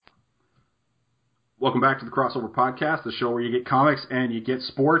Welcome back to the Crossover Podcast, the show where you get comics and you get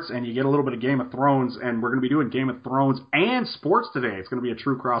sports and you get a little bit of Game of Thrones, and we're going to be doing Game of Thrones and sports today. It's going to be a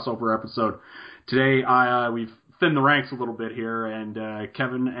true crossover episode. Today, we've thinned the ranks a little bit here, and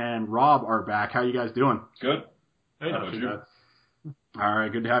Kevin and Rob are back. How you guys doing? Good. Hey, not too bad. All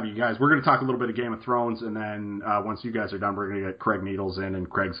right, good to have you guys. We're going to talk a little bit of Game of Thrones, and then once you guys are done, we're going to get Craig Needles in, and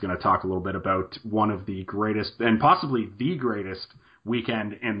Craig's going to talk a little bit about one of the greatest, and possibly the greatest,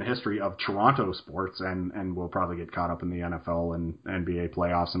 weekend in the history of Toronto sports, and we'll probably get caught up in the NFL and NBA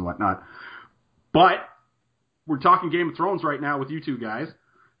playoffs and whatnot. But we're talking Game of Thrones right now with you two guys,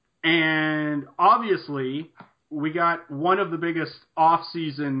 and obviously we got one of the biggest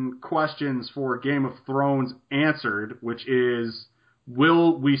off-season questions for Game of Thrones answered, which is,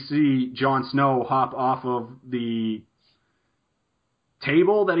 will we see Jon Snow hop off of the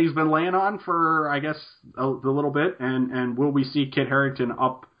table that he's been laying on for, I guess, the little bit, and will we see Kit Harington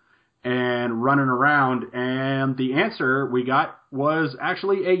up and running around? And the answer we got was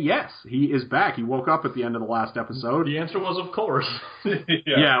actually a yes. He is back. He woke up at the end of the last episode. The answer was of course.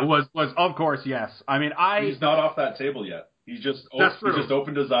 Yeah, it was of course yes. I mean, he's not off that table yet. He just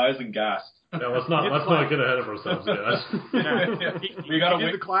opened his eyes and gasped. Yeah, let's not get ahead of ourselves, guys. We gotta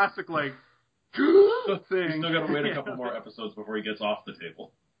wait. The classic thing. We still gotta wait a couple more episodes before he gets off the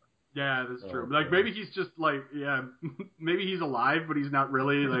table. Yeah, that's true. Like, maybe he's just like, maybe he's alive, but he's not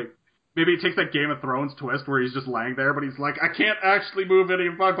really, like, maybe it takes that Game of Thrones twist where he's just laying there, but he's like, I can't actually move any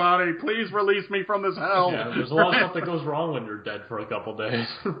of my body. Please release me from this hell. Yeah, there's a lot of stuff that goes wrong when you're dead for a couple days.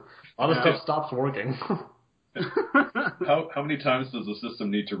 A lot of stuff stops working. How many times does the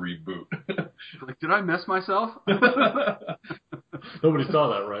system need to reboot? Like, did I miss myself? Nobody saw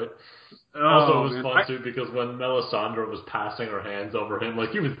that, right? Oh, Also, it was fun, too, because when Melisandre was passing her hands over him, like,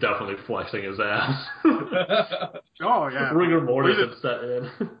 he was definitely flexing his ass. Oh, yeah. Rigor mortis had set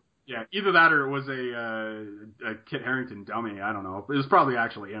in. Yeah, either that or it was a Kit Harington dummy. I don't know. It was probably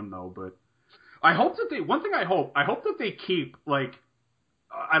actually him, though. But I hope that I hope that they keep, like,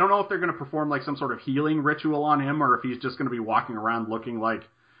 I don't know if they're going to perform, like, some sort of healing ritual on him, or if he's just going to be walking around looking like,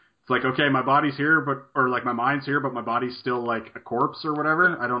 it's like, okay, my body's here, or like my mind's here, but my body's still like a corpse or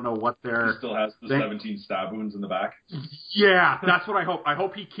whatever. I don't know what they're... He still has the 17 stab wounds in the back. Yeah, that's what I hope. I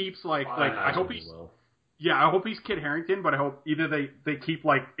hope he keeps I hope he's... Yeah, I hope he's Kit Harington, but I hope either they keep,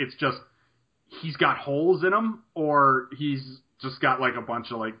 like, it's just, he's got holes in him, or he's just got, like, a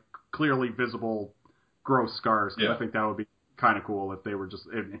bunch of, like, clearly visible gross scars. Yeah. I think that would be kind of cool if they were just,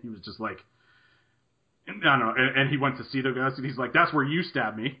 if he was just like, I don't know, and he went to see the guys, and he's like, that's where you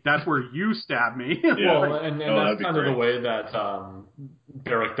stabbed me. That's where you stabbed me. Yeah. Well, and that's kind of the way that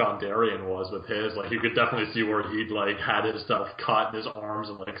Beric Dondarrion was with his. Like, you could definitely see where he'd, like, had his stuff cut in his arms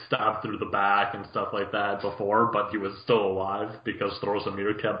and, like, stabbed through the back and stuff like that before, but he was still alive because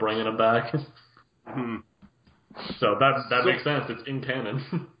Thorsamir kept bringing him back. Mm-hmm. So that makes sense. It's in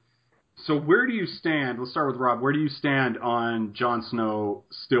canon. So where do you stand? Let's start with Rob. Where do you stand on Jon Snow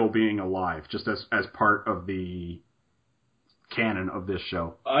still being alive, just as part of the canon of this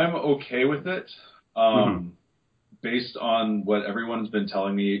show? I'm okay with it, based on what everyone's been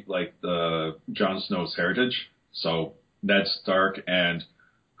telling me, like the Jon Snow's heritage. So Ned Stark and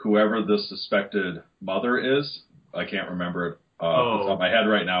whoever the suspected mother is, I can't remember it off the top of my head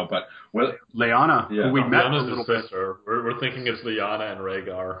right now, but Lyanna, who we met a little bit. We're thinking it's Lyanna and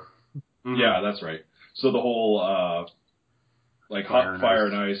Rhaegar. Mm-hmm. Yeah, that's right. So the whole, like, fire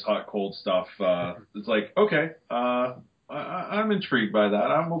and ice, hot, cold stuff, it's like, okay, I'm intrigued by that.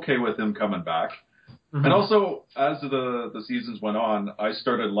 I'm okay with him coming back. Mm-hmm. And also, as the seasons went on, I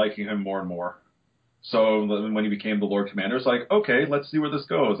started liking him more and more. So when he became the Lord Commander, it's like, okay, let's see where this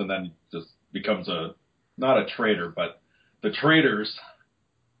goes. And then he just becomes not a traitor, but the traitors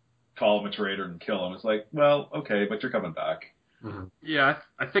call him a traitor and kill him. It's like, well, okay, but you're coming back. Mm-hmm. Yeah,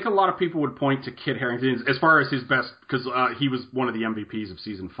 I think a lot of people would point to Kit Harington as far as his best, because he was one of the MVPs of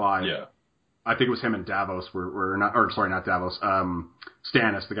season 5. Yeah, I think it was him and Davos were not, or sorry, not Davos,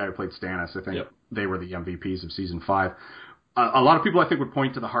 Stannis, the guy who played Stannis. I think they were the MVPs of season 5. A lot of people, I think, would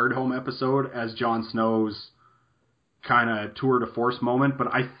point to the Hardhome episode as Jon Snow's kind of tour de force moment, but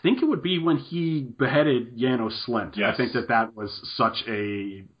I think it would be when he beheaded Janos Slynt. Yes. I think that was such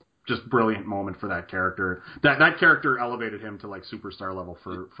a just brilliant moment for that character. That character elevated him to, like, superstar level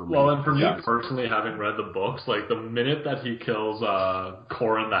for me. Well, and for me personally, having read the books, like, the minute that he kills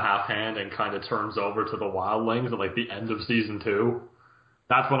Qhorin the Half Hand and kind of turns over to the Wildlings at, like, the end of season 2,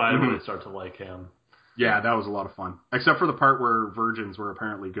 that's when I really start to like him. Yeah, that was a lot of fun. Except for the part where virgins were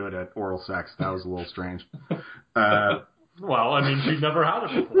apparently good at oral sex. That was a little strange. Well, I mean, she'd never had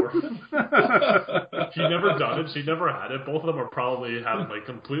it before. She'd never done it. She'd never had it. Both of them are probably having like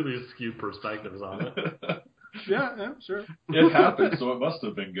completely skewed perspectives on it. Yeah, sure. It happened, so it must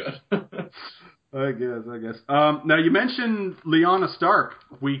have been good. I guess. Now, you mentioned Lyanna Stark.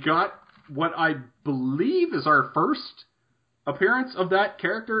 We got what I believe is our first appearance of that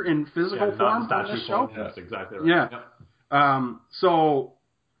character in physical form on this show. Yeah, that's exactly right. Yeah. So,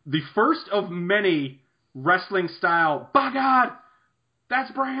 the first of many wrestling-style, by God,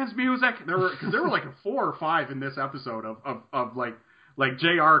 that's Brian's music. There were like 4 or 5 in this episode of like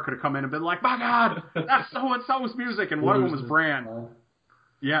JR could have come in and been like, by God, that's so-and-so's music, and one of them was Bran.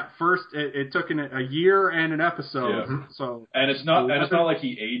 Yeah, first it took a year and an episode. Yeah. So and it's not like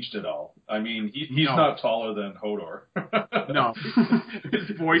he aged at all. I mean, he's not taller than Hodor. No,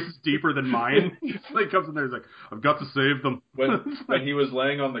 his voice is deeper than mine. He comes in there, he's like, "I've got to save them." When he was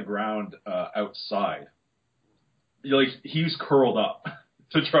laying on the ground outside, he was curled up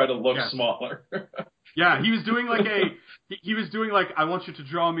to try to look smaller. Yeah, he was doing like I want you to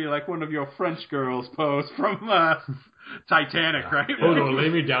draw me like one of your French girls pose from Titanic, right? Hodor, lay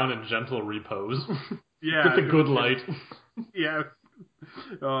me down in gentle repose. Yeah, with the good light. Yeah.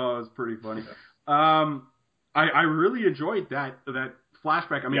 Oh, it's pretty funny. I really enjoyed that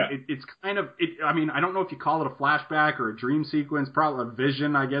flashback. I mean, it's kind of I mean, I don't know if you call it a flashback or a dream sequence. Probably a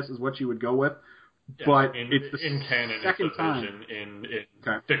vision, I guess, is what you would go with. Yeah, but it's the in canon, second it's a vision. In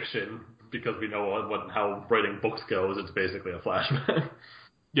fiction, because we know how writing books goes, it's basically a flashback.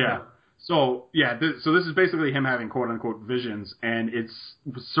 Yeah. So so this is basically him having quote unquote visions, and it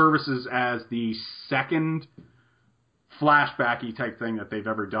services as the second flashbacky type thing that they've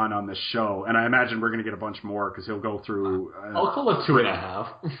ever done on this show. And I imagine we're going to get a bunch more because he'll go through. I'll call it 2.5.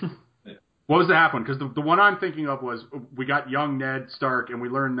 What was that happen? Because the one I'm thinking of was we got young Ned Stark, and we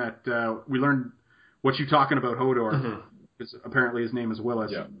learned what you talking about Hodor, because apparently his name is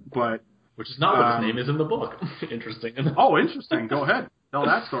Willis. Yeah. But which is not what his name is in the book. Interesting. Oh, interesting. Go ahead. Tell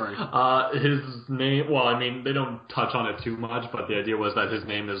that story. His name, well, I mean, they don't touch on it too much, but the idea was that his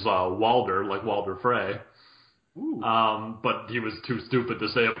name is Walder, like Walder Frey. Ooh. But he was too stupid to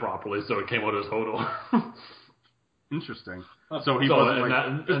say it properly, so it came out as Hodor. Interesting. So he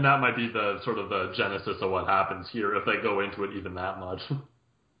wasn't and that might be the sort of the genesis of what happens here if they go into it even that much.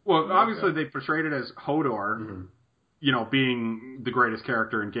 Well, obviously they portrayed it as Hodor, being the greatest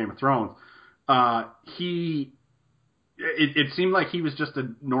character in Game of Thrones. It seemed like he was just a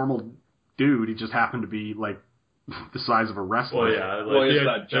normal dude. He just happened to be like the size of a wrestler. Well,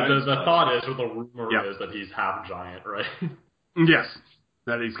 yeah. The thought is, or the rumor is, that he's half giant, right? Yes,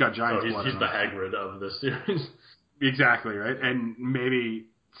 that he's got giant blood. He's the Hagrid of this series. Exactly, right? And maybe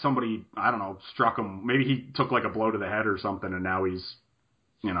somebody, I don't know, struck him. Maybe he took like a blow to the head or something, and now he's,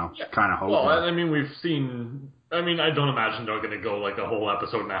 kind of hoping. Well, I mean, we've seen... I mean, I don't imagine they're going to go like a whole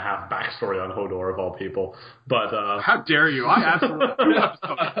episode and a half backstory on Hodor, of all people. But how dare you? I absolutely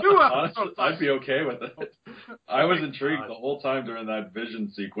Honestly, I'd be okay with it. I was intrigued the whole time during that vision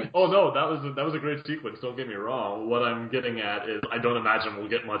sequence. Oh no, that was a great sequence. Don't get me wrong. What I'm getting at is I don't imagine we'll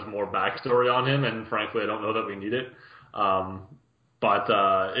get much more backstory on him, and frankly, I don't know that we need it. But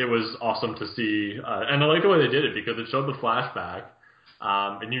it was awesome to see, and I like the way they did it because it showed the flashback.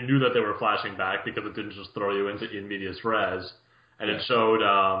 And you knew that they were flashing back because it didn't just throw you into in medias res. And it showed,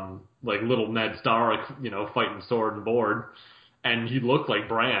 like little Ned Stark, fighting sword and board. And he looked like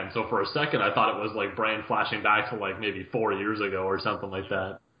Bran. So for a second, I thought it was like Bran flashing back to like maybe 4 years ago or something like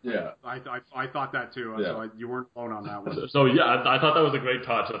that. Yeah. I thought that too. Yeah. So you weren't alone on that one. So yeah, I thought that was a great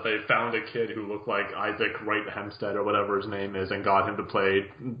touch that they found a kid who looked like Isaac Wright Hempstead or whatever his name is and got him to play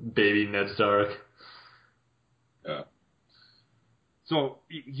baby Ned Stark. Yeah. So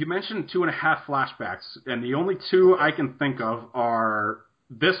you mentioned 2.5 flashbacks, and the only 2 I can think of are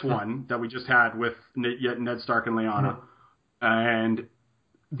this one that we just had with Ned Stark and Lyanna, and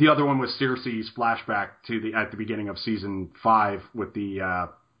the other one was Cersei's flashback at the beginning of season 5 with the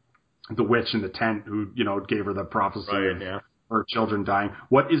witch in the tent who gave her the prophecy of her children dying.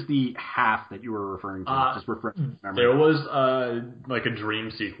 What is the half that you were referring to? Just refresh my memory. There was like a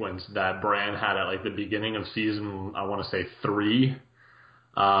dream sequence that Bran had at like the beginning of season, I want to say 3.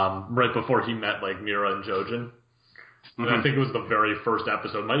 Right before he met like Mira and Jojen. And I think it was the very first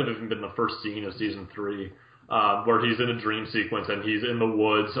episode, might have even been the first scene of season 3, where he's in a dream sequence and he's in the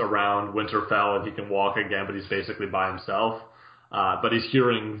woods around Winterfell and he can walk again, but he's basically by himself. But he's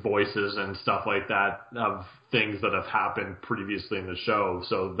hearing voices and stuff like that of things that have happened previously in the show.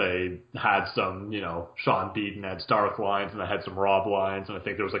 So they had some, Sean Bean, Ned Stark lines, and they had some Robb lines, and I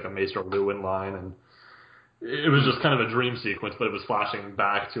think there was like a Maester Luwin line, and it was just kind of a dream sequence, but it was flashing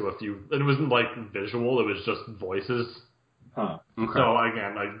back to a few... And it wasn't, like, visual. It was just voices. Huh. Okay. So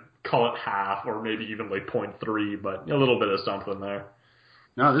again, I call it half or maybe even like 0.3, but a little bit of something there.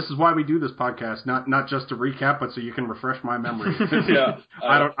 No, this is why we do this podcast, not just to recap, but so you can refresh my memory. Yeah,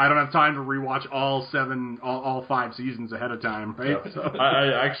 I don't have time to rewatch all 5 seasons ahead of time, right? Yep. So.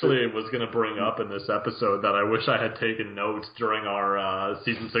 I actually was going to bring up in this episode that I wish I had taken notes during our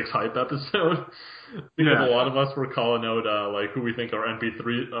season 6 hype episode. Because a lot of us were calling out like who we think our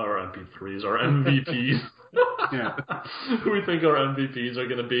MP3s, our MVPs. Yeah. Who we think our MVPs are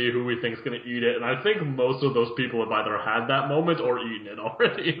going to be, who we think is going to eat it, and I think most of those people have either had that moment or eaten it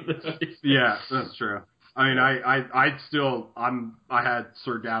already this season. Yeah, that's true. I mean, I had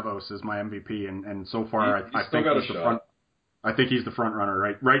Sir Davos as my MVP, and so far I think he's the front. I think he's the front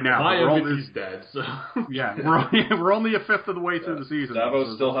runner right now. My MVP's dead, so yeah, we're only a fifth of the way through the season.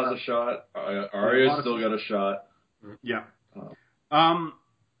 Davos still has a shot. Arya's still got a shot. Yeah.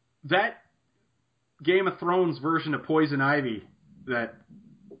 That Game of Thrones version of Poison Ivy that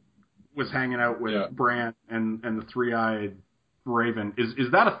was hanging out with Bran and the three-eyed Raven, is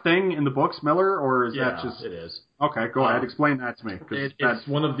that a thing in the books, Miller, or is that just... it is. Okay, go ahead. Explain that to me. It's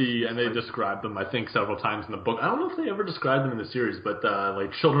one of the, and they describe them, I think, several times in the book. I don't know if they ever described them in the series, but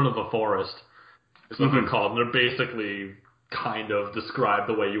like Children of the Forest is what they're called. And they're basically kind of described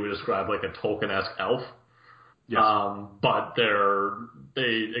the way you would describe like a Tolkien-esque elf. Yes. But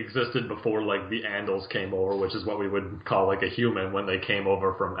they existed before like the Andals came over, which is what we would call like a human when they came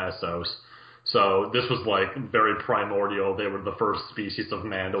over from Essos. So this was like very primordial. They were the first species of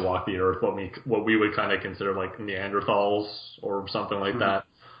man to walk the earth, what we would kind of consider like Neanderthals or something like that.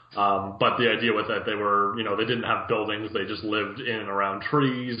 But the idea was that they were, they didn't have buildings. They just lived in and around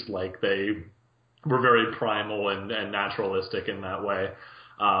trees. Like they were very primal and naturalistic in that way.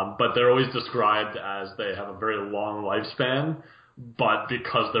 But they're always described as they have a very long lifespan. But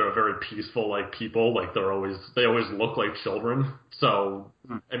because they're a very peaceful like people, like they always look like children. So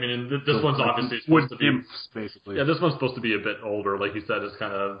I mean, this one's obviously supposed to be imps, basically. Yeah, this one's supposed to be a bit older. Like you said, it's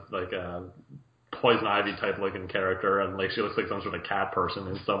kind of like a Poison Ivy type looking character, and like she looks like some sort of cat person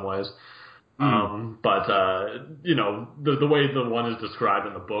in some ways. But the way the one is described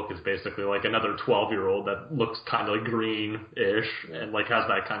in the book is basically like another 12-year-old that looks kind of like green-ish and like has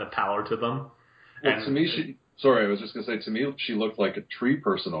that kind of power to them. Well, and to me, I was just going to say, to me, she looked like a tree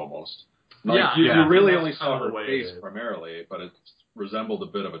person almost. Like, you really only saw her face primarily, but it resembled a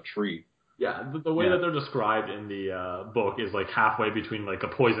bit of a tree. Yeah, the way that they're described in the book is like halfway between like a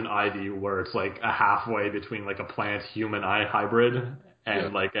poison ivy, where it's like a halfway between like a plant-human hybrid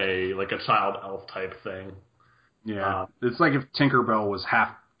and like a child elf type thing. Yeah, it's like if Tinkerbell was half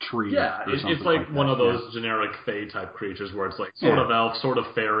tree. Yeah, it's like one of those generic fae type creatures where it's like sort of elf, sort of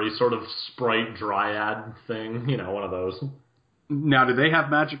fairy, sort of sprite dryad thing. One of those. Now, do they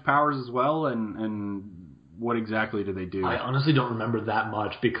have magic powers as well? And what exactly do they do? I honestly don't remember that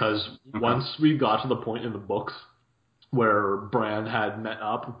much because once we got to the point in the books where Bran had met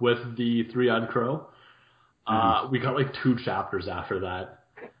up with the three-eyed crow, we got like 2 chapters after that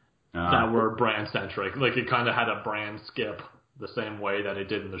that were Bran-centric. Like it kind of had a Bran skip the same way that it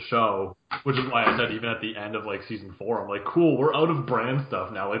did in the show, which is why I said even at the end of like season 4, I'm like, cool, we're out of Bran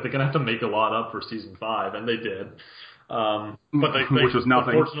stuff now. Like they're gonna have to make a lot up for season 5, and they did. But which was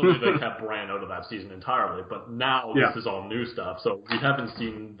nothing. Unfortunately, they kept Bran out of that season entirely. But now this is all new stuff, so we haven't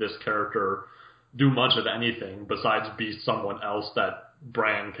seen this character do much of anything besides be someone else that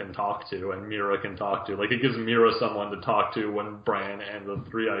Bran can talk to and Mira can talk to. Like, it gives Mira someone to talk to when Bran and the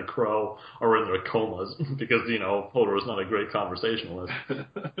Three-Eyed Crow are in their comas, because, Hodor is not a great conversationalist.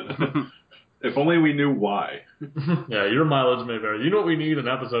 If only we knew why. Yeah, your mileage may vary. You know what we need? An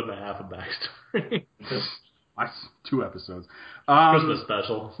episode and a half of backstory. 2 episodes. Christmas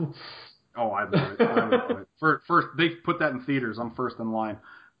special. Oh, I love it. First, they put that in theaters. I'm first in line.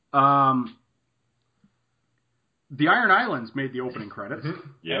 The Iron Islands made the opening credits.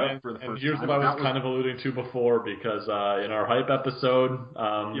 Yeah, for the first here's time. What I was kind of alluding to before, because in our hype episode,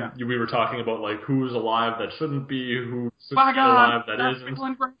 we were talking about like who's alive that shouldn't be, who's alive that isn't.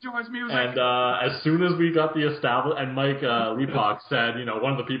 And as soon as we got the and Mike Leapock said,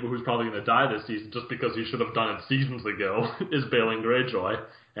 one of the people who's probably going to die this season, just because he should have done it seasons ago, is Balin Greyjoy,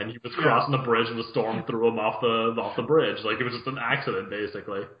 and he was crossing the bridge and the storm threw him off the bridge. Like it was just an accident,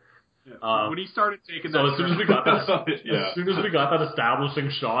 basically. Yeah. When he started taking as soon as we got that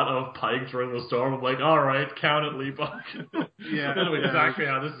establishing shot of Pike during the storm, I'm like, all right, count it, Leapock. I know exactly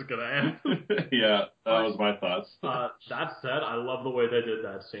how this is going to end. Yeah, that was my thoughts. That said, I love the way they did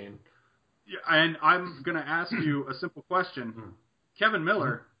that scene. Yeah, and I'm going to ask you a simple question. Kevin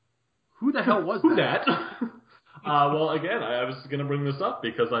Miller, who the hell was that? Well, again, I was going to bring this up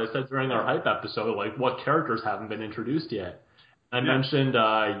because I said during our hype episode, like, what characters haven't been introduced yet? I mentioned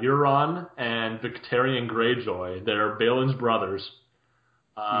Euron and Victarion Greyjoy. They're Balin's brothers.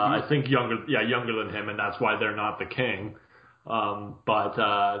 I think younger than him, and that's why they're not the king. But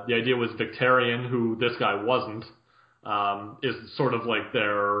the idea was Victarion, who this guy wasn't, is sort of like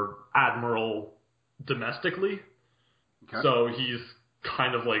their admiral domestically. Okay. So he's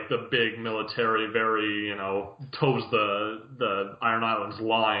kind of like the big military, very, toes the Iron Islands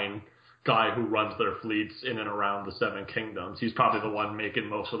line guy who runs their fleets in and around the Seven Kingdoms. He's probably the one making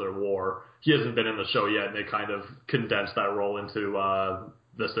most of their war. He hasn't been in the show yet, and they kind of condensed that role into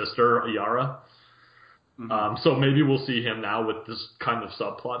the sister, Yara. Mm-hmm. So maybe we'll see him now with this kind of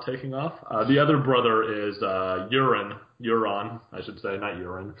subplot taking off. The other brother is Euron, I should say, not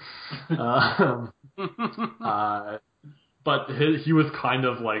Urine. But he was kind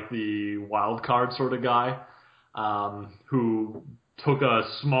of like the wild card sort of guy who took a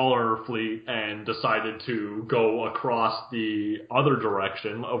smaller fleet and decided to go across the other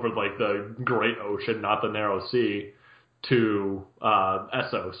direction over like the Great Ocean, not the Narrow Sea, to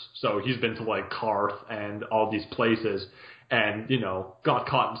Essos. So he's been to like Karth and all these places and, got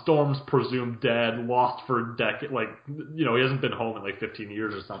caught in storms, presumed dead, lost for decades. Like, he hasn't been home in like 15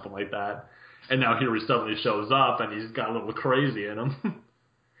 years or something like that. And now here he suddenly shows up and he's got a little crazy in him.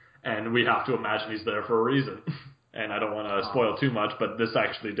 And we have to imagine he's there for a reason. And I don't want to spoil too much, but this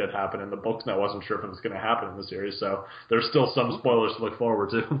actually did happen in the books, and I wasn't sure if it was going to happen in the series, so there's still some spoilers to look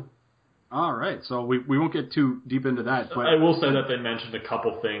forward to. All right, so we won't get too deep into that. But I will say that they mentioned a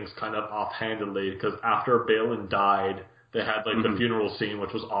couple things kind of offhandedly, because after Balin died, they had like the funeral scene,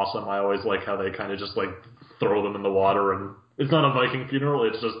 which was awesome. I always like how they kind of just like throw them in the water, and it's not a Viking funeral,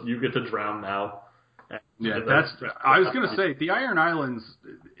 it's just you get to drown now. Yeah, I was going to say, the Iron Islands,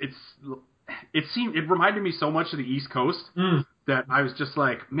 it reminded me so much of the East Coast that I was just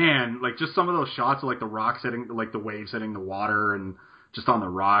like, man, like just some of those shots of like the rocks hitting, like the waves hitting the water and just on the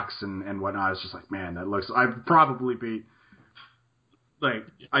rocks and whatnot. I was just like, man, I'd probably be like,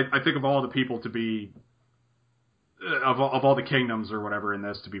 I think of all the people to be, of all the kingdoms or whatever in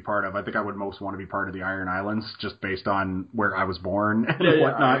this to be part of, I think I would most want to be part of the Iron Islands just based on where I was born and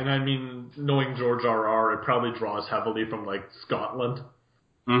whatnot. And I mean, knowing George R.R., it probably draws heavily from like Scotland.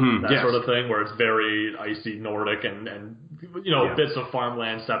 Sort of thing, where it's very icy Nordic and bits of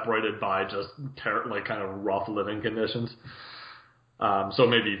farmland separated by just like kind of rough living conditions. So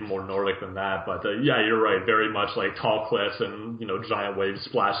maybe even more Nordic than that. But you're right. Very much like tall cliffs and giant waves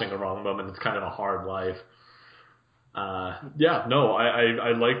splashing around them, and it's kind of a hard life. I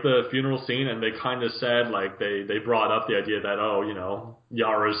like the funeral scene, and they kind of said like they brought up the idea that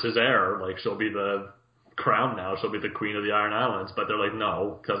Yara's his heir, like she'll be the crown now, she'll be the queen of the Iron Islands, but they're like,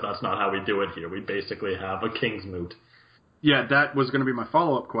 no, because that's not how we do it here. We basically have a king's moot. Yeah, that was going to be my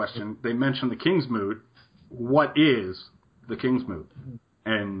follow-up question. They mentioned the king's moot. What is the king's moot?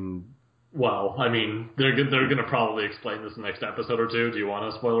 And well, I mean, they're going to probably explain this in the next episode or two. Do you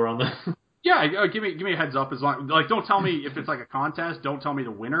want a spoiler on this? Yeah, give me a heads up. As long, like, don't tell me if it's like a contest. Don't tell me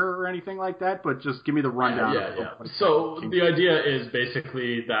the winner or anything like that. But just give me the rundown. Yeah. So the idea is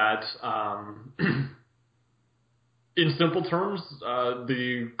basically that. In simple terms,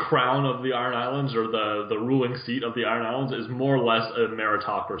 the crown of the Iron Islands, or the ruling seat of the Iron Islands, is more or less a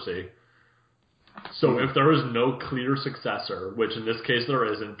meritocracy. So if there is no clear successor, which in this case there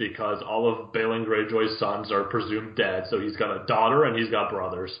isn't, because all of Balin Greyjoy's sons are presumed dead, so he's got a daughter and he's got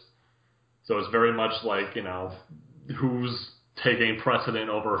brothers. So it's very much like, who's taking precedent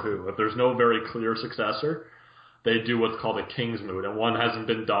over who. If there's no very clear successor, they do what's called a king's moot, and one hasn't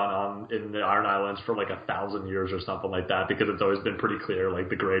been done in the Iron Islands for like 1,000 years or something like that, because it's always been pretty clear. Like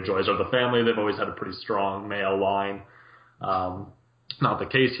the Greyjoys are the family; they've always had a pretty strong male line. Not the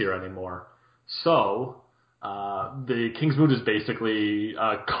case here anymore. So the king's moot is basically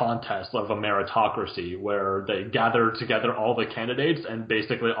a contest of a meritocracy where they gather together all the candidates and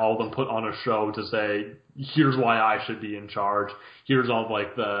basically all of them put on a show to say, here's why I should be in charge. Here's all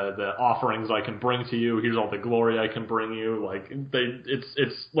like the offerings I can bring to you. Here's all the glory I can bring you. Like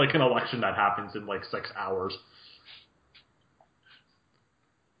it's like an election that happens in like 6 hours.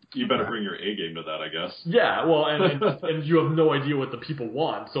 You better bring your A game to that, I guess. Yeah, well, and you have no idea what the people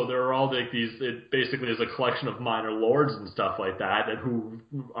want. So there are all like these. It basically is a collection of minor lords and stuff like that, and who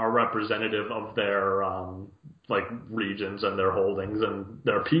are representative of their like regions and their holdings and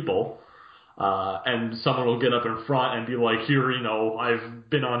their people. And someone will get up in front and be like, here, I've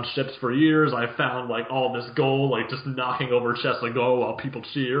been on ships for years. I've found like all this gold, like just knocking over chests of gold while people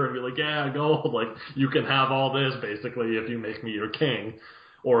cheer and be like, yeah, gold. Like you can have all this basically if you make me your king.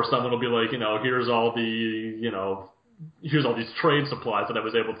 Or someone will be like, here's all these trade supplies that I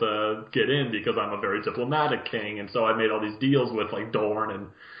was able to get in because I'm a very diplomatic king, and so I made all these deals with like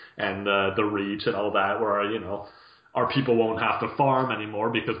Dorne and the Reach and all that, where our people won't have to farm anymore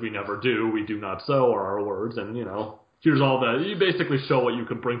because we never do. We do not sow, are our words, and here's all the. You basically show what you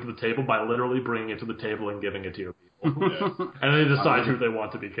can bring to the table by literally bringing it to the table and giving it to your people, and they decide who they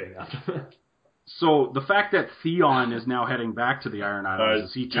want to be king after that. So the fact that Theon is now heading back to the Iron Islands,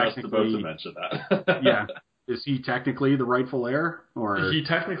 is he technically... just about to mention that. Yeah. Is he technically the rightful heir? Or he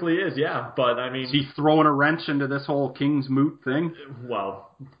technically is, yeah. But, I mean... Is he throwing a wrench into this whole King's Moot thing?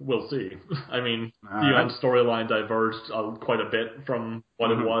 Well, we'll see. I mean, Theon's storyline diverged quite a bit from what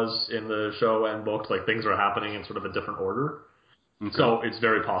it was in the show and books. Like, things are happening in sort of a different order. Okay. So it's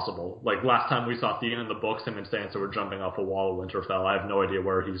very possible. Like, last time we saw Theon in the books, him and Sansa were jumping off a wall of Winterfell. I have no idea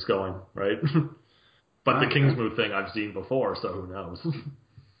where he's going, right? But the Kingsmoot thing I've seen before, so who knows?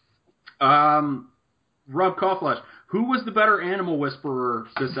 Rob Kauflash, who was the better animal whisperer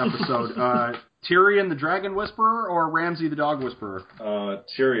this episode? Tyrion the dragon whisperer or Ramsay the dog whisperer?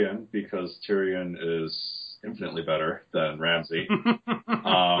 Tyrion, because Tyrion is infinitely better than Ramsay.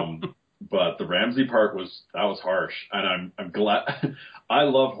 But the Ramsay part was harsh, and I'm glad. I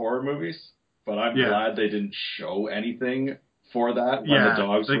love horror movies, but I'm glad they didn't show anything for that when the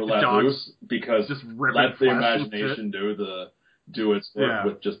dogs were let loose, because just let the imagination do its work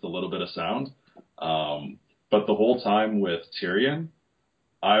with just a little bit of sound. But the whole time with Tyrion,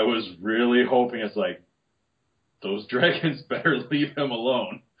 I was really hoping it's like, those dragons better leave him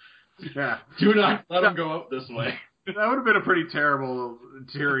alone. Yeah. Do not let him go out this way. That would have been a pretty terrible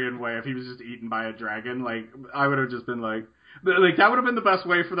Tyrion way if he was just eaten by a dragon. Like, I would have just been like, that would have been the best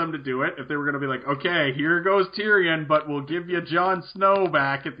way for them to do it, if they were going to be like, okay, here goes Tyrion, but we'll give you Jon Snow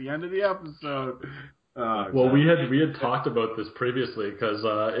back at the end of the episode. Well, we had talked about this previously, because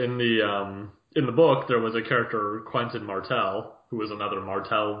in the book there was a character, Quentin Martell, who was another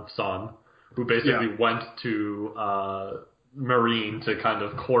Martell son, who basically went to Meereen to kind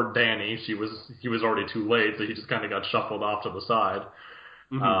of court Dany. He was already too late, so he just kind of got shuffled off to the side.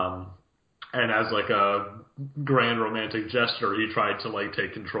 And as like a grand romantic gesture, he tried to like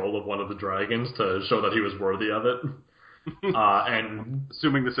take control of one of the dragons to show that he was worthy of it. And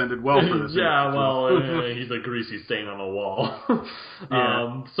assuming this ended well for this. He's a greasy stain on a wall.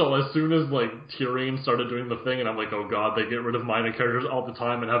 So as soon as like Tyrion started doing the thing, and I'm like, oh god, they get rid of minor characters all the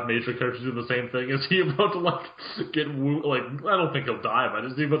time and have major characters do the same thing. Is he about to like get I don't think he'll die, but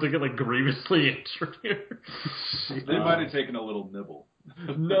is he about to get like grievously injured here? They might have taken a little nibble.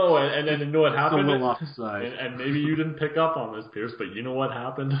 No, and then you know what happened? A little offside. And maybe you didn't pick up on this, Pierce, but you know what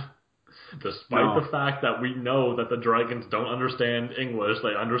happened? Despite the fact that we know that the dragons don't understand English,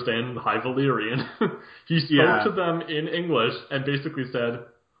 they understand High Valyrian, he spoke to them in English and basically said,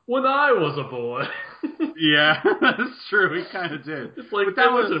 "When I was a boy." Yeah, that's true. He kind of did. It's like,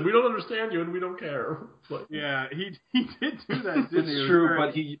 listen, we don't understand you and we don't care. But, he did do that, didn't he? It's true,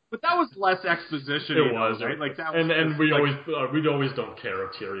 but that was less exposition. It was, right? Like that was, and we always don't care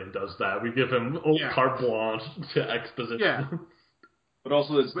if Tyrion does that. We give him carte blanche to exposition. Yeah. But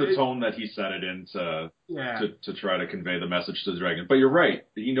also, it's the tone that he set it in to try to convey the message to the dragon. But you're right.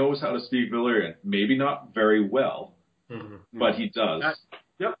 He knows how to speak Valyrian. Maybe not very well, but he does.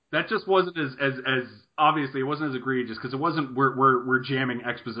 That just wasn't as obviously it wasn't as egregious, because it wasn't we're jamming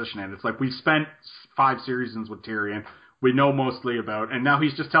exposition in. It's like we spent 5 seasons with Tyrion. We know mostly about, and now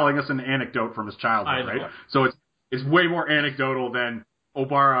he's just telling us an anecdote from his childhood, right? So it's way more anecdotal than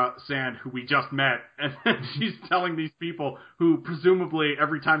Obara Sand, who we just met, and she's telling these people who presumably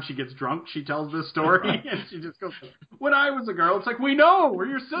every time she gets drunk, she tells this story, and she just goes, "When I was a girl," it's like, we know, we're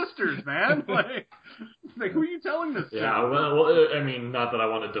your sisters, man. Like who are you telling this to? Yeah, well, I mean, not that I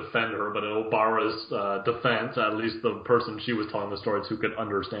want to defend her, but in Obara's defense, at least the person she was telling the story to could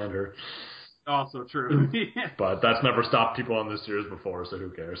understand her. Also true. But that's never stopped people on this series before, so who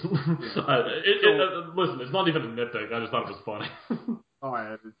cares? Listen, it's not even a nitpick. I just thought it was funny. Oh,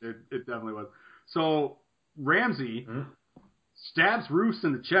 yeah, it definitely was. So, Ramsay stabs Roose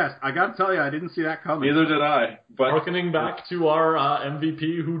in the chest. I got to tell you, I didn't see that coming. Neither did I. But harkening back to our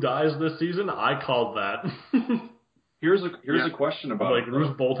MVP who dies this season, I called that. Here's a question about it.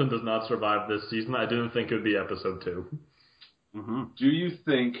 Roose Bolton does not survive this season. I didn't think it would be episode 2. Mm-hmm. Do you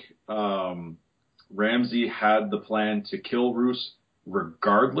think Ramsay had the plan to kill Roose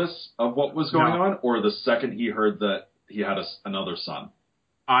regardless of what was going on, or the second he heard that he had another son?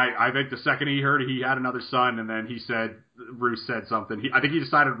 I think the second he heard he had another son, and then Roose said something. I think he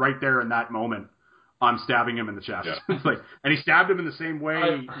decided right there in that moment I'm stabbing him in the chest. Yeah. And he stabbed him in the same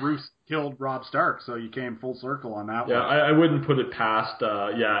way Roose killed Robb Stark, so you came full circle on that one. Yeah, I wouldn't put it past,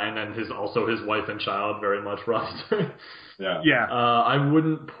 and then his wife and child very much right. Yeah. I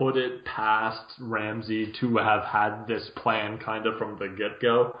wouldn't put it past Ramsay to have had this plan kind of from the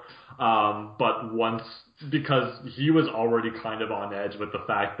get-go. But once, because he was already kind of on edge with the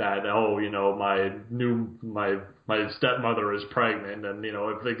fact that, my stepmother is pregnant, and,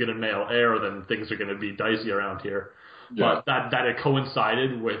 if they get a male heir, then things are going to be dicey around here. Yeah. But that it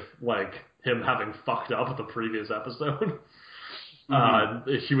coincided with, him having fucked up the previous episode.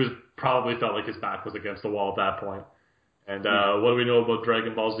 He probably felt like his back was against the wall at that point. And what do we know about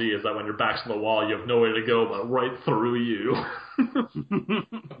Dragon Ball Z is that when your back's to the wall, you have nowhere to go but right through you.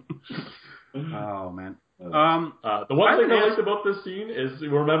 Oh, man. The one thing I liked about this scene is,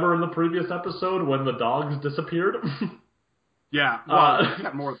 remember in the previous episode when the dogs disappeared? Yeah, well, you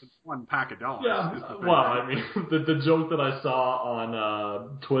got more than one pack of dogs. Yeah, well, I mean, the joke that I saw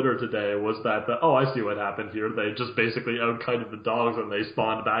on Twitter today was that, I see what happened here. They just basically out-kited the dogs and they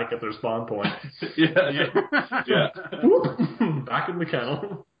spawned back at their spawn point. Yeah. Whoop! Back in the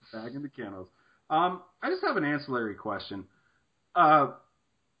kennel. Back in the kennels. I just have an ancillary question. Where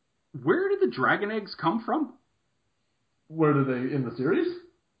did the dragon eggs come from? Where did they, in the series?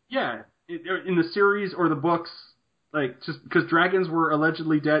 Yeah, in the series or the books. Just because dragons were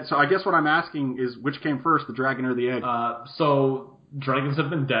allegedly dead. So I guess what I'm asking is, which came first, the dragon or the egg? So dragons have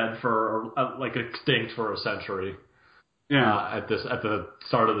been dead for, extinct for a century. Yeah. At the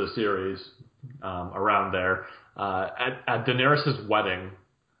start of the series, around there. At Daenerys' wedding,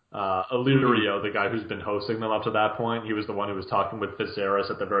 Illyrio, the guy who's been hosting them up to that point, he was the one who was talking with Viserys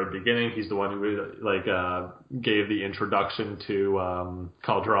at the very beginning. He's the one who gave the introduction to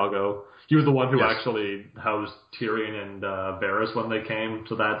Khal Drogo. He was the one who actually housed Tyrion and Varys when they came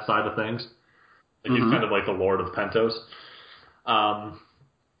to that side of things. He's kind of like the Lord of Pentos.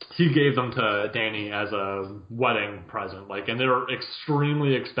 He gave them to Dany as a wedding present, and they were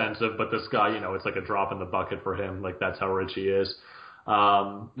extremely expensive, but this guy, it's like a drop in the bucket for him. That's how rich he is.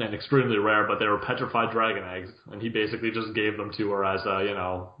 And extremely rare, but they were petrified dragon eggs, and he basically just gave them to her as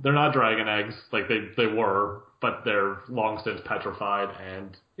they're not dragon eggs, they were, but they're long since petrified,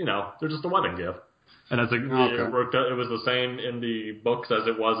 and they're just a wedding gift. And it worked out. It was the same in the books as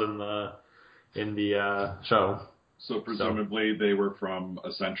it was in the show. So presumably they were from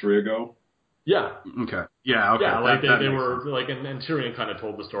a century ago. Yeah. Okay. Yeah. Okay. Yeah, they were and Tyrion kind of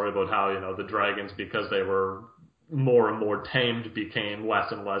told the story about how the dragons, because they were more and more tamed, became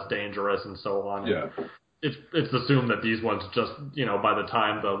less and less dangerous and so on. Yeah. It's assumed that these ones just, by the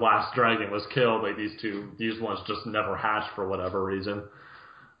time the last dragon was killed, these ones just never hatched for whatever reason.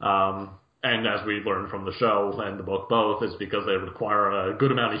 And as we learned from the show and the book both, it's because they require a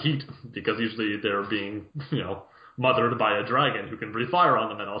good amount of heat, because usually they're being, mothered by a dragon who can breathe fire on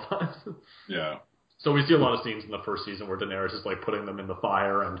them at all times. Yeah. So we see a lot of scenes in the first season where Daenerys is putting them in the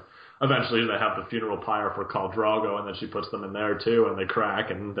fire, and eventually they have the funeral pyre for Khal Drogo, and then she puts them in there too, and they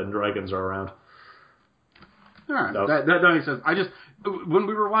crack, and then dragons are around. All right, so, that makes sense.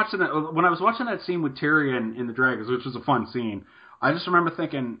 When I was watching that scene with Tyrion in the dragons, which was a fun scene, I just remember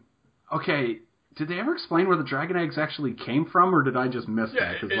thinking, okay, did they ever explain where the dragon eggs actually came from, or did I just miss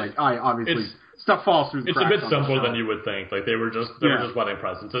that? Because obviously stuff falls through the cracks. It's a bit simpler than you would think. They were just wedding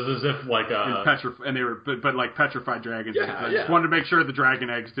presents. It's as if and they were but petrified dragons. I just wanted to make sure the dragon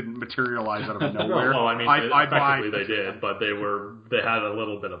eggs didn't materialize out of nowhere. Well, I mean, effectively they did, but they had a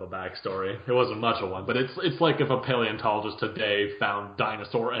little bit of a backstory. It wasn't much of one, but it's like if a paleontologist today found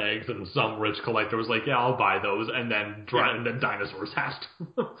dinosaur eggs and some rich collector was like, yeah, I'll buy those, and then dinosaurs hatched.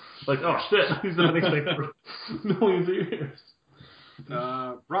 Oh shit, these are things for millions of years.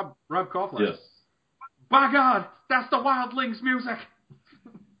 Rob Kaufler. Yes. By God, that's the Wildlings music.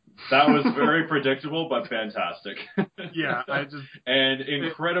 That was very predictable, but fantastic. Yeah, and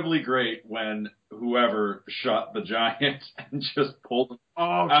incredibly great when whoever shot the giant and just pulled him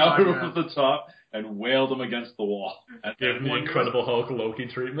out of the top and wailed him against the wall. Gave him the Incredible Hulk Loki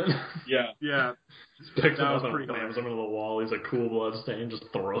treatment. Yeah. Just picks him up and slams him into the wall. He's a cool blood stain, just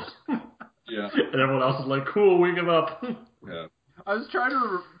throws. Yeah. And everyone else is like, cool, we give up. Yeah. I was trying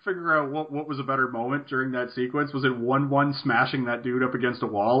to figure out what was a better moment during that sequence. Was it 1-1 smashing that dude up against a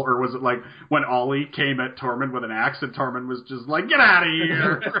wall, or was it when Ollie came at Tormund with an axe and Tormund was just like, get out of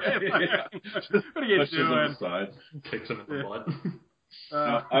here! What are you doing? Kicks him in the butt.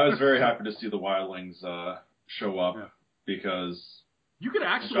 I was very happy to see the Wildlings show up because you could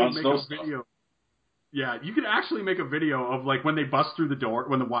actually make a video. Yeah, you could actually make a video of when they bust through the door,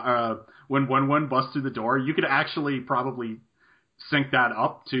 when 1-1 busts through the door. You could actually probably sync that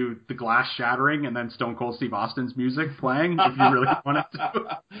up to the glass shattering and then Stone Cold Steve Austin's music playing if you really wanted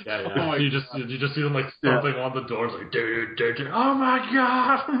to. Yeah. You just see them like stomping on the doors like, dude. Oh my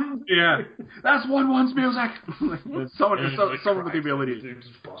god. Yeah, that's 1-1's music. Someone with the ability to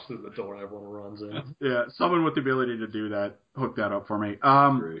just bust through the door and everyone runs in. Yeah, someone with the ability to do that, hook that up for me.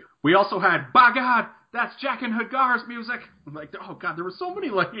 We also had, by God, that's Jack and Hagar's music. I'm like, oh God, there were so many,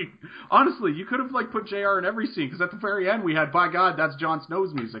 like, honestly, you could have, like, put JR in every scene, because at the very end we had, by God, that's Jon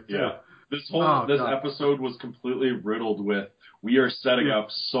Snow's music, too. Yeah. This episode was completely riddled with, we are setting up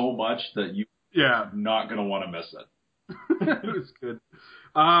so much that you're not going to want to miss it. It was good.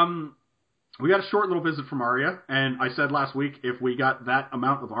 We got a short little visit from Arya, and I said last week if we got that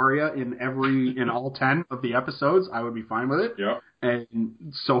amount of Arya in all 10 of the episodes, I would be fine with it. Yep.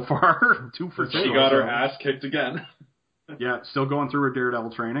 And so far, 2 for 2. She got her ass kicked again. Yeah, still going through her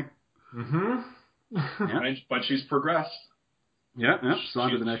Daredevil training. Mm-hmm. Yeah. But she's progressed. Yeah. So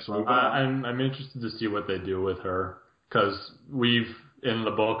on to the next one. I'm interested to see what they do with her, because we've, in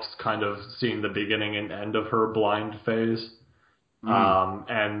the books, kind of seen the beginning and end of her blind phase.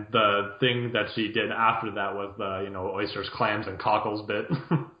 And the thing that she did after that was the, oysters, clams, and cockles bit.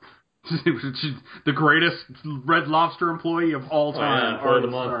 The greatest Red Lobster employee of all time. For the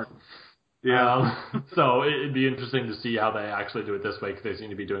month. Yeah. So it'd be interesting to see how they actually do it this way, because they seem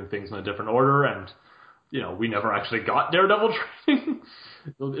to be doing things in a different order, and, we never actually got Daredevil training.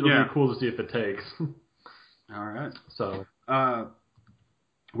 It'll be cool to see if it takes. All right. So.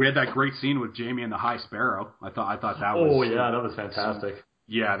 We had that great scene with Jamie and the High Sparrow. I thought that was. Oh yeah, that was fantastic.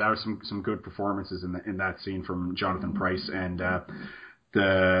 That was some good performances in that scene from Jonathan Pryce and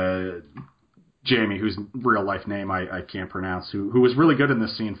the Jamie, whose real life name I can't pronounce, who was really good in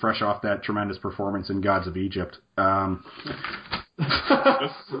this scene, fresh off that tremendous performance in Gods of Egypt. Look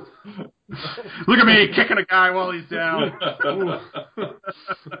at me kicking a guy while he's down.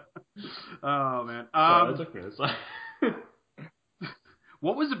 Oh man. That took me a second.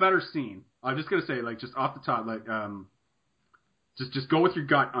 What was a better scene? I'm just gonna say, like, just off the top, like, just go with your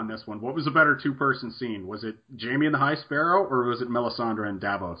gut on this one. What was a better 2-person scene? Was it Jamie and the High Sparrow, or was it Melisandre and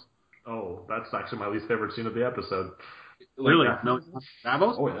Davos? Oh, that's actually my least favorite scene of the episode. Really?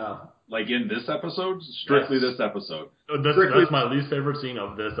 Davos? Oh yeah. Like in this episode? Strictly this episode. That's my least favorite scene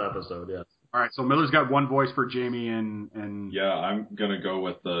of this episode, yes. All right, so Miller's got one voice for Jamie and... Yeah, I'm gonna go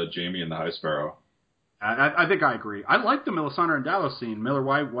with Jamie and the High Sparrow. I think I agree. I like the Melisandre and Davos scene. Miller,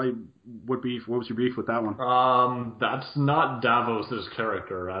 what was your beef with that one? That's not Davos's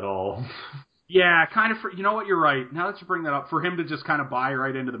character at all. Yeah, kind of. You know what? You're right. Now that you bring that up, for him to just kind of buy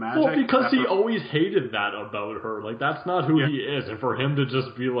right into the magic. Well, because he always hated that about her. Like, that's not who he is. And for him to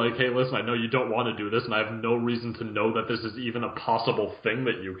just be like, hey, listen, I know you don't want to do this, and I have no reason to know that this is even a possible thing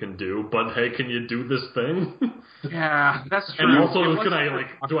that you can do, but hey, can you do this thing? Yeah, that's true. And also,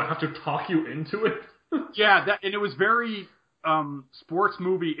 do I have to talk you into it? Yeah, and it was very sports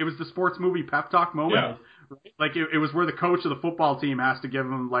movie. It was the sports movie pep talk moment. Yeah. Right? Like, it was where the coach of the football team has to give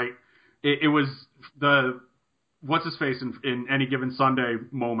him, like, it was the what's his face in Any Given Sunday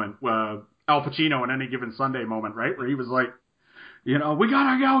moment, Al Pacino in Any Given Sunday moment, right? Where he was like, we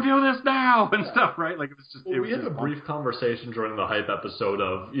gotta go do this now and stuff, right? Like, it was just. We had a brief conversation during the hype episode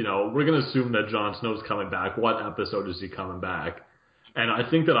of, we're gonna assume that Jon Snow's coming back. What episode is he coming back? And I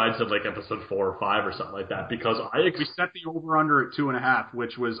think that I'd said like episode 4 or 5 or something like that, because we set the over-under at 2.5,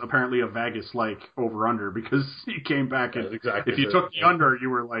 which was apparently a Vegas-like over-under, because he came back and if you took the under, you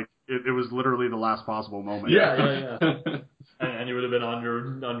were like, it was literally the last possible moment. Yeah. And you would have been on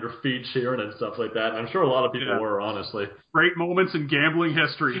your feet cheering and stuff like that. I'm sure a lot of people were, honestly. Great moments in gambling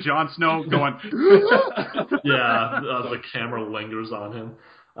history. Jon Snow going... the camera lingers on him.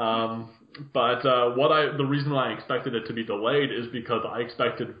 But the reason I expected it to be delayed is because I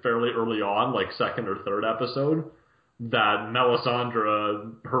expected fairly early on, like second or third episode, that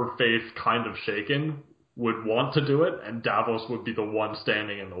Melisandre, her faith kind of shaken, would want to do it, and Davos would be the one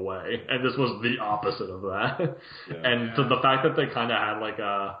standing in the way. And this was the opposite of that. So the fact that they kind of had like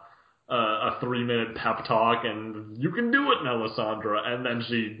a 3-minute pep talk and you can do it, Melisandre, and then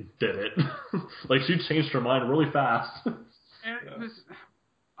she did it. Like, she changed her mind really fast. And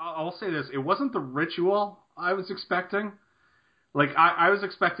I'll say this, it wasn't the ritual I was expecting. Like, I was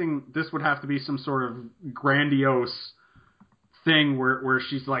expecting this would have to be some sort of grandiose thing where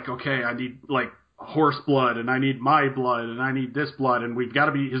she's like, okay, I need, like, horse blood, and I need my blood, and I need this blood, and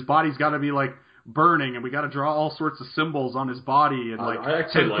his body's got to be, like, burning, and we got to draw all sorts of symbols on his body, and, like... I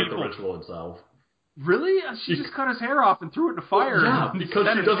actually like the ritual itself. Really? She just cut his hair off and threw it in the fire. Yeah, because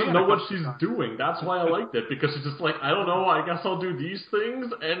she doesn't know what she's doing. That's why I liked it, because she's just like, I don't know, I guess I'll do these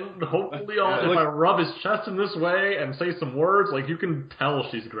things, and hopefully if I rub his chest in this way and say some words, like, you can tell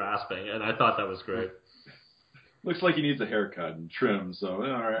she's grasping, and I thought that was great. Looks like he needs a haircut and trim, so, all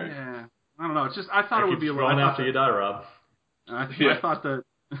right. Yeah. I don't know, it's just, I thought it would be a little... after you die, Rob. I thought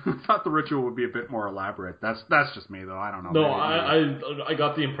the ritual would be a bit more elaborate. That's just me, though. I don't know. No, I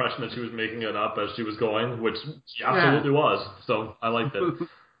got the impression that she was making it up as she was going, which she absolutely was. So I liked it.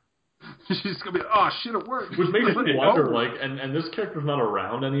 She's gonna be, oh shit, it worked. Which makes me wonder, like, and this character's not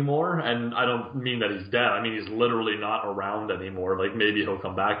around anymore, and I don't mean that he's dead. I mean he's literally not around anymore. Like, maybe he'll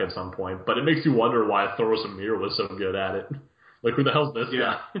come back at some point, but it makes you wonder why Thoros Amir was so good at it. Like, who the hell's this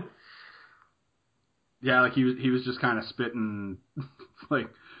guy? Yeah, like he was just kind of spitting, like.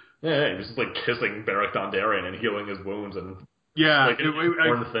 Yeah, he was just like kissing Beric Dondarrion and healing his wounds, and like an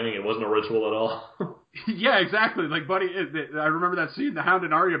important thing. It wasn't a ritual at all. Yeah, exactly. Like, buddy, I remember that scene. The Hound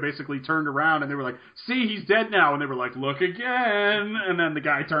and Arya basically turned around and they were like, "See, he's dead now," and they were like, "Look again." And then the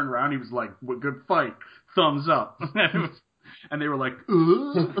guy turned around. He was like, "What good fight? Thumbs up." And they were like,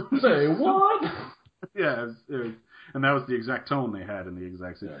 "Say what?" Yeah, it was, and that was the exact tone they had in the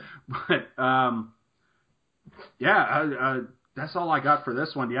exact scene. But that's all I got for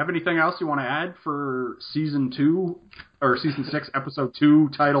this one. Do you have anything else you want to add for season 2 or season 6, episode 2,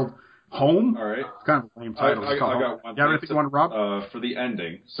 titled "Home"? All right, it's kind of a lame title. I got one. You have anything you want to Rob? For the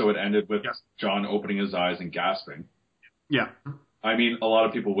ending, so it ended with Jon opening his eyes and gasping. Yeah. I mean, a lot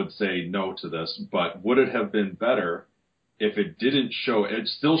of people would say no to this, but would it have been better if it didn't show? It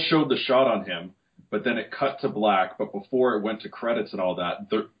still showed the shot on him, but then it cut to black. But before it went to credits and all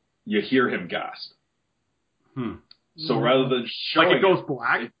that, you hear him gasp. So rather than showing like it goes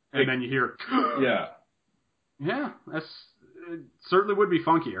black and then you hear yeah, it certainly would be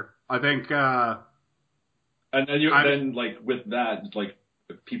funkier. I think and then like with that, like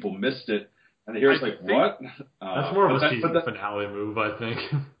if people missed it and here's like what? That's more of a season finale move, I think.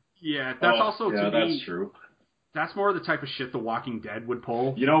 Yeah, that's that's true. That's more the type of shit The Walking Dead would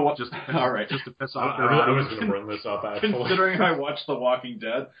pull. You know what? Just to piss I off was going to bring this up, actually. Considering I watched The Walking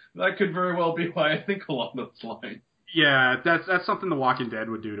Dead, that could very well be why I think along those lines. Yeah, that's something The Walking Dead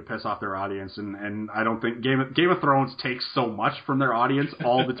would do to piss off their audience, and I don't think Game of Thrones takes so much from their audience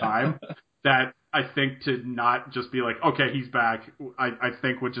all the time that I think to not just be like, okay, he's back, I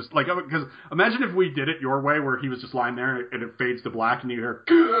think would just, like, because imagine if we did it your way, where he was just lying there and it fades to black and you hear,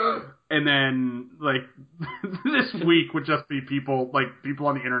 and then, like, this week would just be people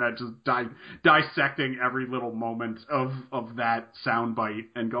on the internet just dissecting every little moment of that soundbite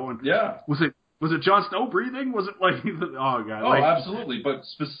and going, Was it Jon Snow breathing? Was it like, oh god? Oh, absolutely, but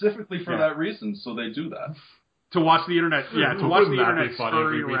specifically for that reason, so they do that. To watch the internet, to watch the internet be funny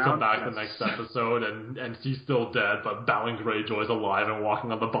if we come back the next episode and he's still dead, but Balin Greyjoy's alive and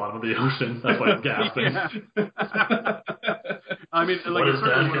walking on the bottom of the ocean. That's why I'm gasping. I mean, like, what is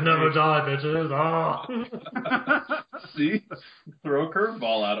dead can never die, bitches. Oh. See? Throw a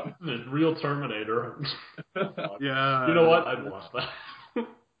curveball at him. The real Terminator. Yeah. You know what? I'd watch that.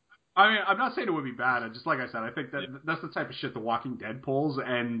 I mean, I'm not saying it would be bad. Just like I said, I think that's the type of shit The Walking Dead pulls,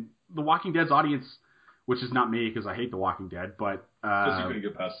 and The Walking Dead's audience, which is not me because I hate The Walking Dead, but because you couldn't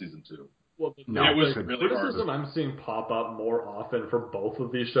get past season 2. Well, it was really criticism I'm seeing pop up more often for both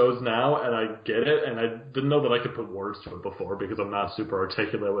of these shows now, and I get it, and I didn't know that I could put words to it before because I'm not super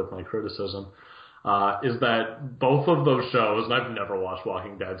articulate with my criticism. Is that both of those shows, and I've never watched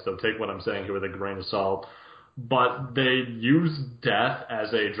Walking Dead, so take what I'm saying here with a grain of salt, but they use death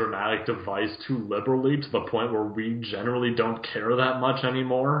as a dramatic device too liberally to the point where we generally don't care that much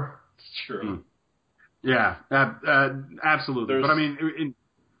anymore. It's true. Yeah, absolutely. But I mean,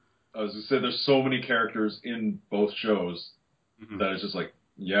 I was going to say, there's so many characters in both shows that it's just like,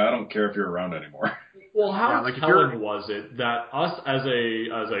 I don't care if you're around anymore. Well, how telling was it that us as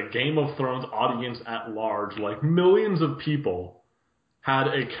a Game of Thrones audience at large, like millions of people, had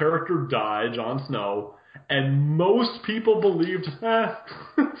a character die, Jon Snow, and most people believed,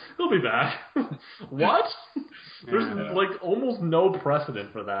 he'll be back. What? There's like almost no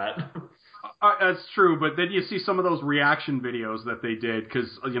precedent for that. That's true, but then you see some of those reaction videos that they did, because,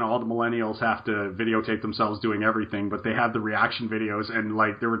 all the millennials have to videotape themselves doing everything, but they had the reaction videos, and,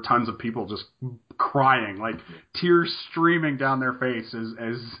 like, there were tons of people just crying, like, tears streaming down their face as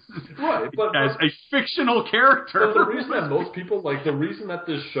a fictional character. But the reason that most people, like, the reason that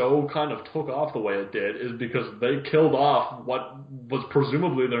this show kind of took off the way it did is because they killed off what was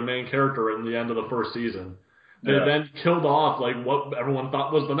presumably their main character in the end of the first season. They then killed off like what everyone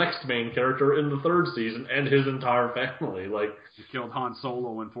thought was the next main character in the third season and his entire family. Like they killed Han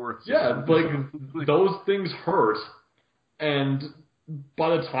Solo in fourth season. Yeah, like those things hurt, and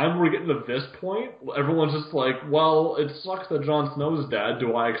by the time we're getting to this point, everyone's just like, well, it sucks that Jon Snow's dead.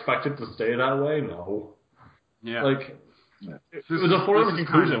 Do I expect it to stay that way? No. Yeah. Like, it was a foregone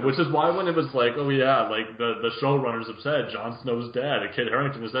conclusion, which is why when it was like, oh yeah, like the showrunners have said Jon Snow's dead, and Kit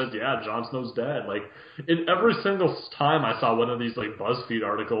Harington has said, yeah, Jon Snow's dead. Like, in every single time I saw one of these like BuzzFeed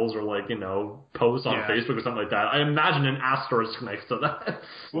articles or like, posts on Facebook or something like that, I imagine an asterisk next to that.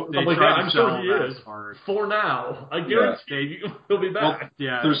 Well, I'm like, yeah, I'm sure he is. For now. I guarantee you he'll be back.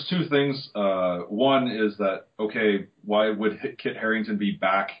 Well, there's two things. One is that, okay, why would Kit Harington be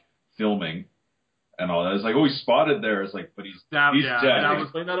back filming? And all that. It's like, oh, he's spotted there. It's like, but he's dead. And I would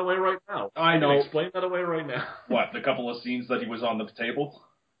explain that away right now. I know. Explain that away right now. What, the couple of scenes that he was on the table?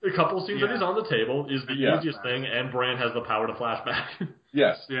 The couple of scenes that he's on the table is the easiest thing, and Bran has the power to flashback.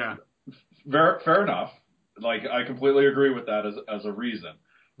 Yes. Yeah. Fair enough. Like, I completely agree with that as a reason.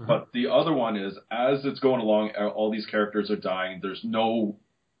 Mm-hmm. But the other one is, as it's going along, all these characters are dying. There's no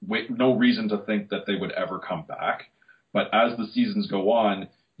reason to think that they would ever come back. But as the seasons go on,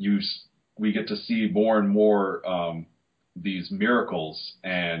 we get to see more and more these miracles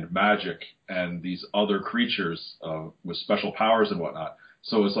and magic and these other creatures with special powers and whatnot.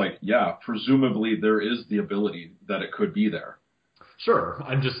 So it's like, yeah, presumably there is the ability that it could be there. Sure.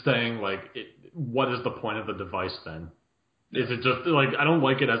 I'm just saying, like, what is the point of the device then? Is it just, like, I don't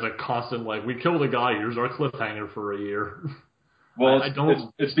like it as a constant, like, we killed a guy, here's our cliffhanger for a year. Well,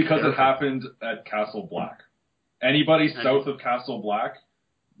 it's because it happened at Castle Black. Anybody south of Castle Black,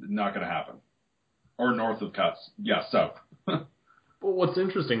 not going to happen. Or north of Castle. Yeah, south. Well, what's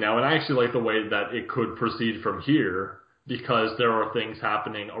interesting now, and I actually like the way that it could proceed from here, because there are things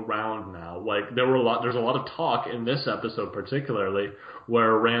happening around now. Like, there's a lot of talk in this episode particularly,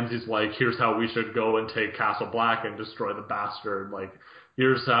 where Ramsay's like, here's how we should go and take Castle Black and destroy the bastard. Like,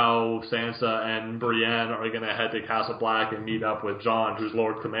 here's how Sansa and Brienne are going to head to Castle Black and meet up with Jon, who's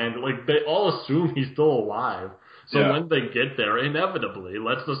Lord Commander. Like, they all assume he's still alive. So when they get there, inevitably,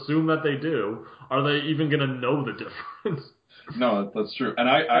 let's assume that they do, are they even going to know the difference? No, that's true. And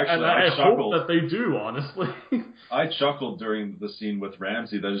I hope that they do, honestly. I chuckled during the scene with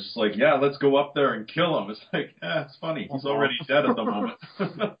Ramsay. That it's just like, yeah, let's go up there and kill him. It's like, it's funny. He's already dead at the moment.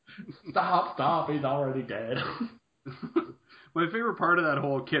 Stop. He's already dead. My favorite part of that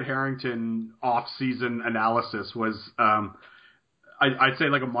whole Kit Harington off-season analysis was, I'd say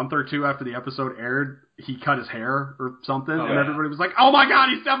like a month or two after the episode aired, he cut his hair or something, and everybody was like, "Oh my God,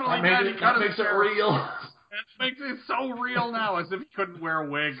 he's definitely dead! He cut his hair." Real. It makes it so real now, as if he couldn't wear a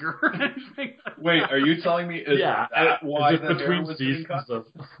wig or anything. Wait, are you telling me? Is that why the hair was being cut?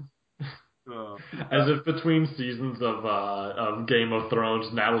 As if between seasons of Game of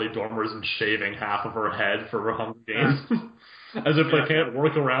Thrones, Natalie Dormer isn't shaving half of her head for her Hunger Games. As if they can't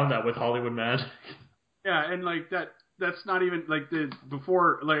work around that with Hollywood magic. Yeah, and like that. That's not even like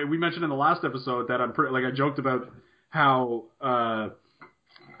before. Like we mentioned in the last episode that I joked about how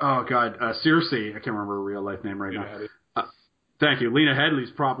Cersei. I can't remember her real life name right now. Thank you, Lena Headey's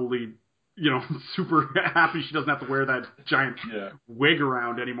probably super happy she doesn't have to wear that giant wig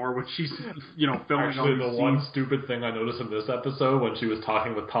around anymore when she's filming. Actually, the one stupid thing I noticed in this episode when she was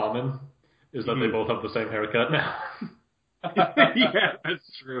talking with Tommen is that they both have the same haircut now. Yeah,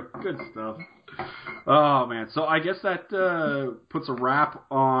 that's true. Good stuff. Oh man, so I guess that puts a wrap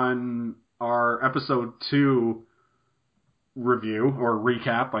on our episode 2 review or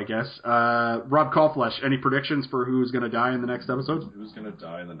recap, I guess. Rob Callflesh, any predictions for who's going to die in the next episode? Who's going to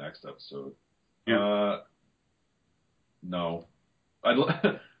die in the next episode? Yeah. No.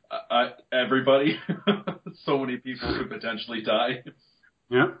 Everybody. So many people could potentially die.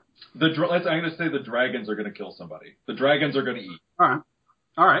 Yeah. I'm going to say the dragons are going to kill somebody. The dragons are going to eat. All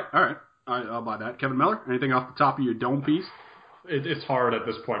right. I'll buy that. Kevin Miller, anything off the top of your dome piece? It's hard at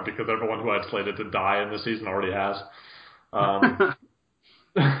this point because everyone who I'd slated to die in this season already has.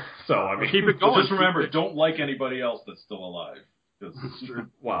 So, I mean, keep it going. Just remember, don't like anybody else that's still alive. That's true.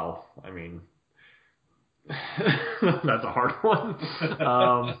 Well, I mean, that's a hard one.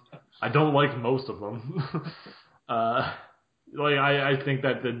 I don't like most of them. I think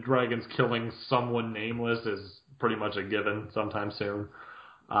that the dragons killing someone nameless is pretty much a given sometime soon.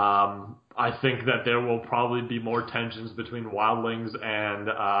 I think that there will probably be more tensions between wildlings and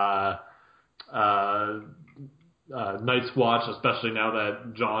Night's Watch, especially now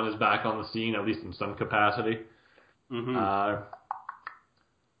that Jon is back on the scene, at least in some capacity. Mm-hmm.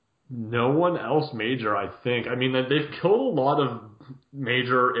 No one else major, I think. I mean, they've killed a lot of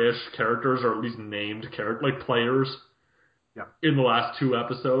major-ish characters, or at least named players, in the last 2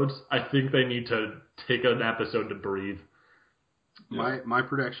 episodes. I think they need to take an episode to breathe. My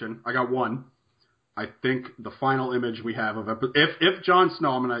prediction, I got one. I think the final image we have of if Jon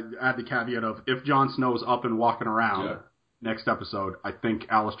Snow, I'm going to add the caveat of if Jon Snow's up and walking around next episode, I think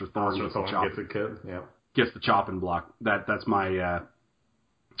Alistair Thorne gets the chopping block. That's my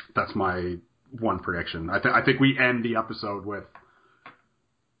one prediction. I think we end the episode with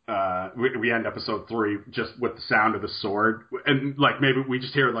we end episode 3 just with the sound of the sword, and maybe we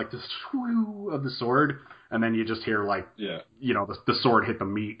just hear the swoo of the sword, and then you just hear the sword hit the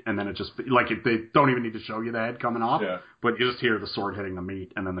meat, and then it just they don't even need to show you the head coming off, but you just hear the sword hitting the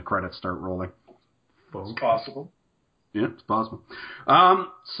meat, and then the credits start rolling. It's possible. Yeah, it's possible.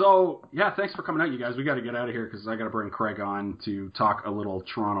 So, thanks for coming out, you guys. We got to get out of here because I got to bring Craig on to talk a little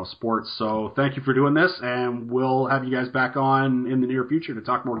Toronto sports. So, thank you for doing this, and we'll have you guys back on in the near future to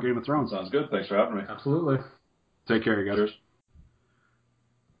talk more Game of Thrones. Sounds good. Thanks for having me. Absolutely. Take care, you guys. Cheers.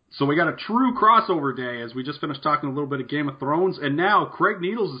 So, we got a true crossover day as we just finished talking a little bit of Game of Thrones, and now Craig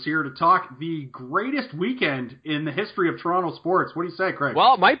Needles is here to talk the greatest weekend in the history of Toronto sports. What do you say, Craig?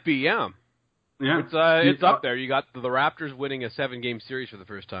 Well, it might be, yeah. Yeah, it's up there. You got the Raptors winning a 7-game series for the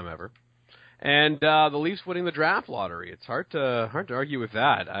first time ever, and the Leafs winning the draft lottery. It's hard to argue with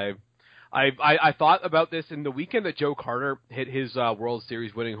that. I thought about this in the weekend that Joe Carter hit his World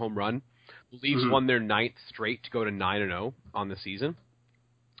Series winning home run. The Leafs won their 9th straight to go to 9-0 on the season.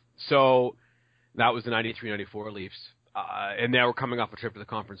 So that was the 93-94 Leafs, and they were coming off a trip to the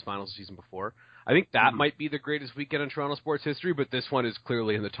conference finals the season before. I think that might be the greatest weekend in Toronto sports history, but this one is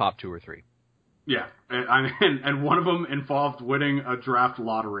clearly in the top 2 or 3. Yeah, and one of them involved winning a draft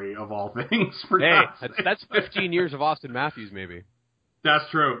lottery of all things. That's 15 years of Austin Matthews, maybe. That's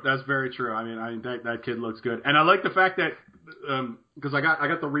true. That's very true. I mean, that kid looks good, and I like the fact that because I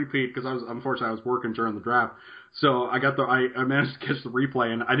got the repeat because I was working during the draft, so I managed to catch the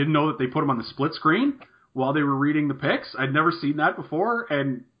replay, and I didn't know that they put him on the split screen while they were reading the picks. I'd never seen that before,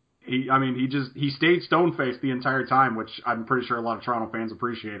 and he stayed stone-faced the entire time, which I'm pretty sure a lot of Toronto fans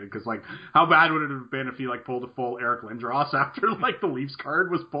appreciated, because, how bad would it have been if he, pulled a full Eric Lindros after, the Leafs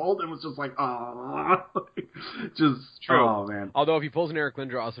card was pulled, and was just just, true. Oh, man. Although if he pulls an Eric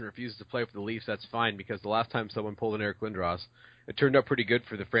Lindros and refuses to play for the Leafs, that's fine, because the last time someone pulled an Eric Lindros, it turned out pretty good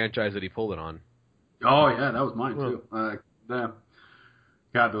for the franchise that he pulled it on. Oh, yeah, that was mine, too.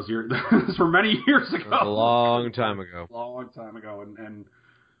 God, those years, those were many years ago. A long time ago. And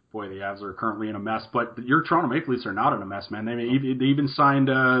boy, the Avs are currently in a mess. But your Toronto Maple Leafs are not in a mess, man. They even signed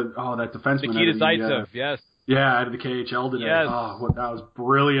that defenseman. Nikita Zaitsev, yes. Yeah, out of the KHL today. Yes. Oh, that was a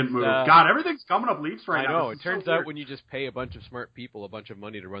brilliant move. God, everything's coming up Leafs right now. I know. It turns out when you just pay a bunch of smart people a bunch of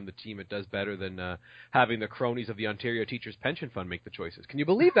money to run the team, it does better than having the cronies of the Ontario Teachers Pension Fund make the choices. Can you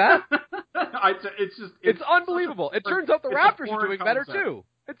believe that? It's unbelievable. It turns out the Raptors are doing better too.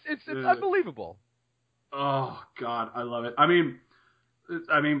 It's unbelievable. Oh God, I love it. I mean,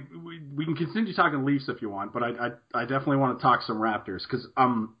 we can continue talking Leafs if you want, but I definitely want to talk some Raptors because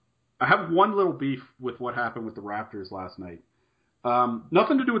I have one little beef with what happened with the Raptors last night.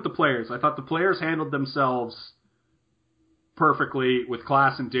 Nothing to do with the players. I thought the players handled themselves perfectly with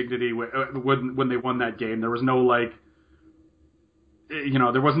class and dignity when they won that game. There was no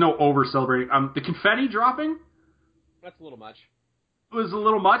there was no over celebrating. The confetti dropping. That's a little much. It was a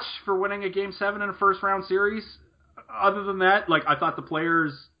little much for winning a Game 7 in a first round series. Other than that, I thought the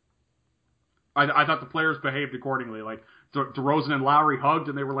players, I thought the players behaved accordingly. DeRozan and Lowry hugged,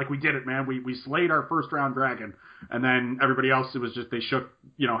 and they were like, "We did it, man. We slayed our first round dragon." And then everybody else, it was just they shook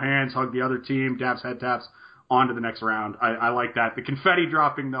hands, hugged the other team, dabs, head taps, on to the next round. I like that. The confetti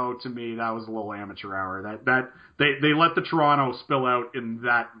dropping, though, to me, that was a little amateur hour. That they let the Toronto spill out in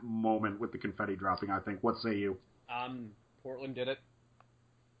that moment with the confetti dropping. I think. What say you? Portland did it.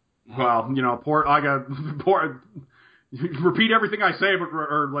 Well, repeat everything I say,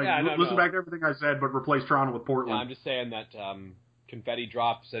 listen back to everything I said, but replace Toronto with Portland. Yeah, I'm just saying that confetti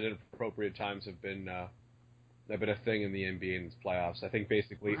drops at inappropriate times have been a thing in the NBA in its playoffs. I think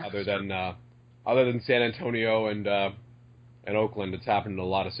basically, other than San Antonio and Oakland, it's happened in a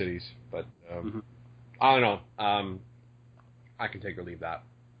lot of cities. But I don't know. I can take or leave that.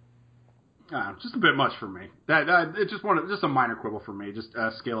 Just a bit much for me. It's just a minor quibble for me. Just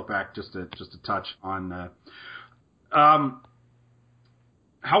scale it back just a touch on. How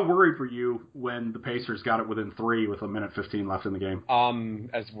worried were you when the Pacers got it within 3 with 1:15 left in the game?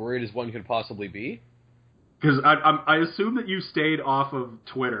 As worried as one could possibly be. Because I assume that you stayed off of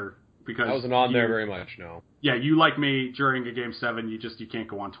Twitter because I wasn't on there very much. No. Yeah, you like me during a Game 7. You can't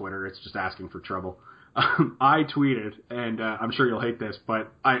go on Twitter. It's just asking for trouble. I tweeted, and I'm sure you'll hate this,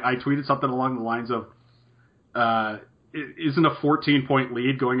 but I tweeted something along the lines of, isn't a 14-point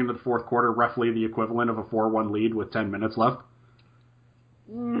lead going into the fourth quarter roughly the equivalent of a 4-1 lead with 10 minutes left?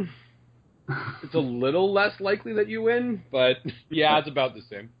 It's a little less likely that you win, but yeah, it's about the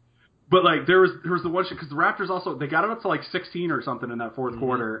same. But like there was the one because the Raptors also they got it up to like 16 or something in that fourth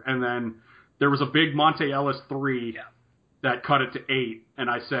quarter, and then there was a big Monte Ellis 3 that cut it to 8, and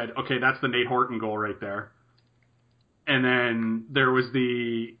I said, okay, that's the Nate Horton goal right there. And then there was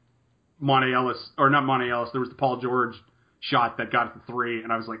the Monte Ellis, or not Monte Ellis, there was the Paul George shot that got it to 3,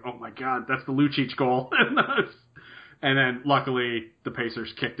 and I was like, oh my god, that's the Lucic goal. And then luckily the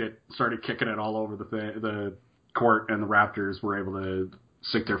Pacers started kicking it all over the court, and the Raptors were able to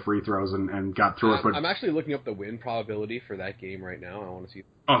sink their free throws and got through it. But I'm actually looking up the win probability for that game right now. I want to see it.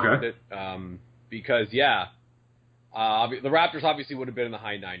 Because the Raptors obviously would have been in the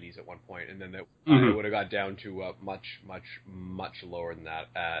high 90s at one point, and then it would have got down to much, much, much lower than that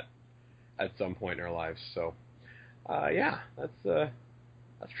at some point in our lives. So, that's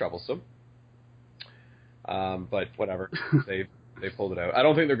troublesome. But whatever, they pulled it out. I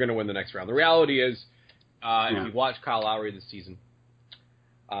don't think they're going to win the next round. The reality is, if you watch Kyle Lowry this season,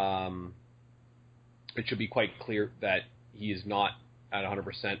 it should be quite clear that he is not at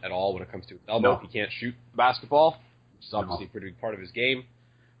 100% at all when it comes to his elbow. He can't shoot basketball, which is obviously a pretty big part of his game.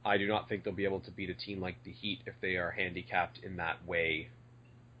 I do not think they'll be able to beat a team like the Heat if they are handicapped in that way.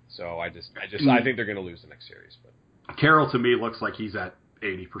 So I think they're going to lose the next series. But Carroll to me looks like he's at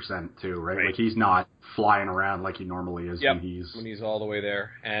 80% too, right? Like he's not flying around like he normally is when he's all the way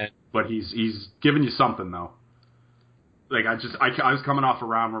there. But he's giving you something though. Like I was coming off a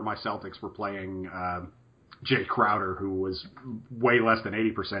round where my Celtics were playing Jay Crowder, who was way less than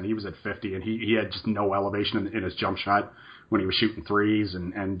 80%. He was at 50, and he had just no elevation in his jump shot when he was shooting threes,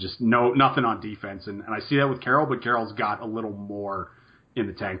 and just nothing on defense. And I see that with Carroll, but Carroll's got a little more in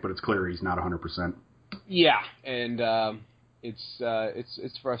the tank, but it's clear he's not 100%. Yeah, and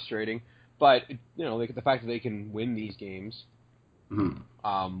it's frustrating, but the fact that they can win these games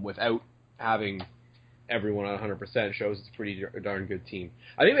without having everyone on 100% shows it's a pretty darn good team.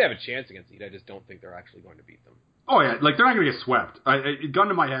 I think they have a chance against the Heat. I just don't think they're actually going to beat them. Oh yeah, like they're not going to get swept. Gun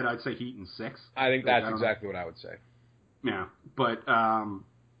to my head, I'd say Heat in 6. I think that's exactly what I would say. Yeah, but the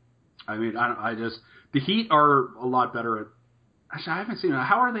Heat are a lot better at. Actually, I haven't seen.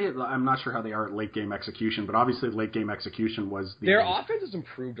 How are they? I'm not sure how they are at late game execution, but obviously late game execution was their offense has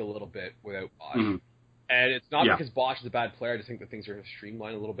improved a little bit without Bosh, and it's not because Bosh is a bad player. I just think that things are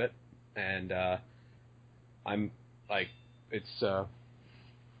streamlined a little bit, and I'm like, it's.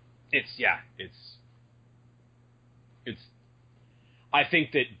 I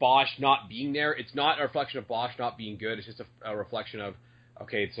think that Bosh not being there, it's not a reflection of Bosh not being good. It's just a reflection of,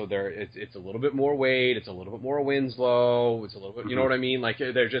 okay, so it's a little bit more Wade, it's a little bit more Winslow, it's a little bit, you know what I mean? Like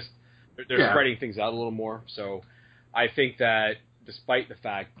they're spreading things out a little more. So I think that despite the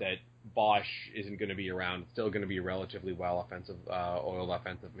fact that Bosh isn't going to be around, it's still going to be a relatively oiled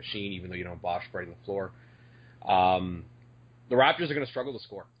offensive machine, even though you don't Bosh spreading the floor. The Raptors are going to struggle to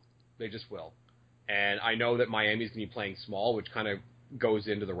score. They just will. And I know that Miami's going to be playing small, which kind of goes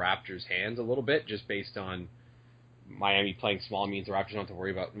into the Raptors' hands a little bit, just based on Miami playing small means the Raptors don't have to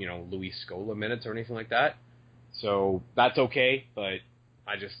worry about, Luis Scola minutes or anything like that. So that's okay, but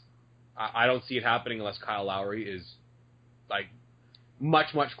I don't see it happening unless Kyle Lowry is like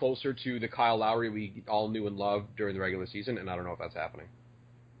much, much closer to the Kyle Lowry we all knew and loved during the regular season, and I don't know if that's happening.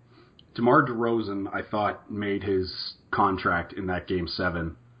 DeMar DeRozan, I thought, made his contract in that Game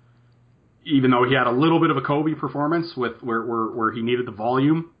 7. Even though he had a little bit of a Kobe performance with where he needed the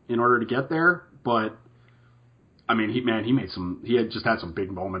volume in order to get there, but I mean, he had just had some big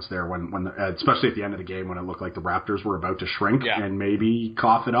moments there when especially at the end of the game when it looked like the Raptors were about to shrink and maybe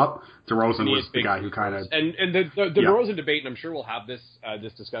cough it up. DeRozan was the guy who kind of and the DeRozan debate, and I'm sure we'll have this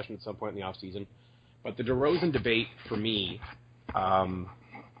discussion at some point in the off season, but the DeRozan debate for me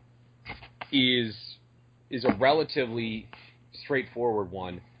is a relatively straightforward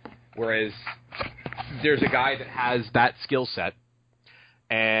one. Whereas there's a guy that has that skill set,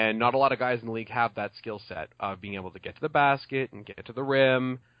 and not a lot of guys in the league have that skill set of being able to get to the basket and get to the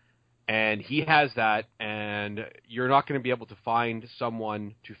rim, and he has that, and you're not going to be able to find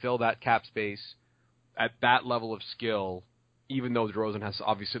someone to fill that cap space at that level of skill, even though DeRozan has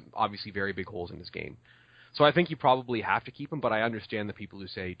obviously very big holes in his game. So I think you probably have to keep him, but I understand the people who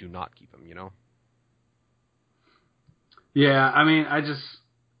say do not keep him, Yeah, I mean,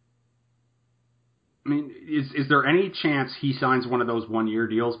 is there any chance he signs one of those 1-year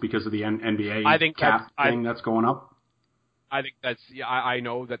deals because of the NBA cap thing that's going up? I think that's I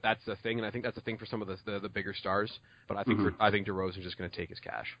know that's the thing, and I think that's the thing for some of the bigger stars. But I think I think DeRozan's just going to take his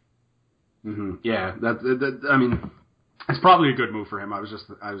cash. Mm-hmm. Yeah, I mean, it's probably a good move for him. I was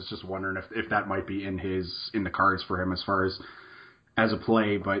just wondering if that might be in the cards for him as far as a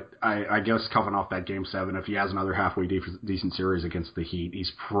play. But I guess coming off that Game 7, if he has another halfway decent series against the Heat,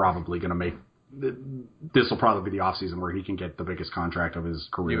 he's probably going to make. This will probably be the offseason where he can get the biggest contract of his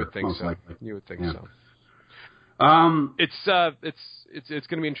career. You would think most so. likely. You would think yeah. so. It's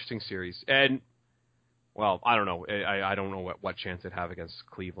going to be an interesting series, and well, I don't know. I don't know what chance it'd have against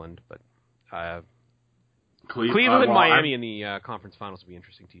Cleveland, but Cleveland, Miami in the conference finals would be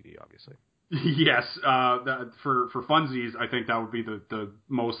interesting TV, obviously. Yes, for funsies, I think that would be the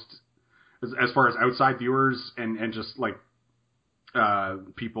most as far as outside viewers and just like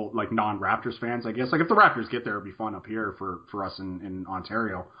people like non-Raptors fans, I guess. Like if the Raptors get there, it'd be fun up here for us in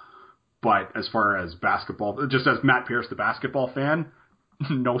Ontario. But as far as basketball, just as Matt Pierce, the basketball fan,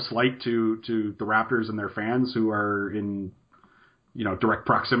 no slight to the Raptors and their fans who are in direct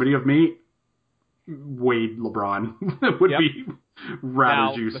proximity of me. Wade LeBron would be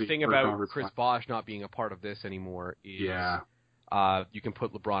rather juicy. The thing about Chris Bosh not being a part of this anymore is you can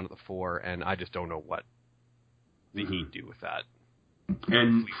put LeBron at the 4, and I just don't know what the Heat do with that.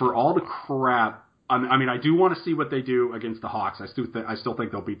 And for all the crap, I mean, I do want to see what they do against the Hawks. I still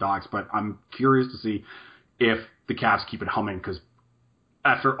think they'll beat the Hawks, but I'm curious to see if the Cavs keep it humming, because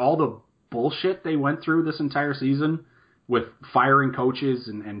after all the bullshit they went through this entire season with firing coaches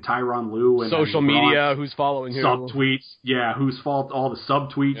and Tyronn Lue and social media, who's following who, subtweets, whose fault, all the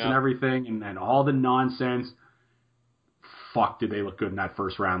subtweets and everything, and all the nonsense. Fuck, did they look good in that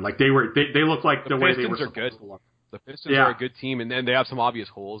first round? Like they looked like the way they were supposed to look. The Pistons are a good team, and then they have some obvious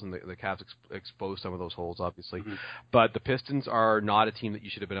holes, and the Cavs exposed some of those holes, obviously. Mm-hmm. But the Pistons are not a team that you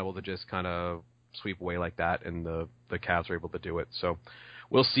should have been able to just kind of sweep away like that, and the Cavs are able to do it. So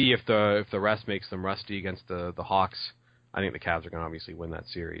we'll see if the rest makes them rusty against the Hawks. I think the Cavs are going to obviously win that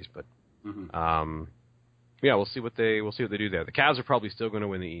series, but we'll see what they do there. The Cavs are probably still going to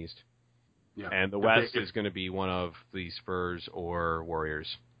win the East, and the West is going to be one of the Spurs or Warriors.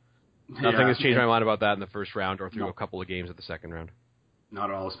 Nothing has changed my mind about that in the first round or through a couple of games of the second round. Not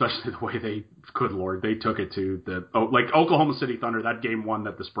at all, especially the way they took it to like Oklahoma City Thunder, that game 1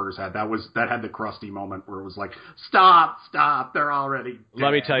 that the Spurs had. That had the crusty moment where it was like, stop, they're already dead.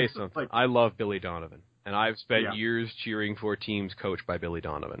 Let me tell you something. I love Billy Donovan, and I've spent years cheering for teams coached by Billy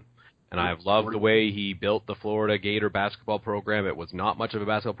Donovan. And I've loved the way he built the Florida Gator basketball program. It was not much of a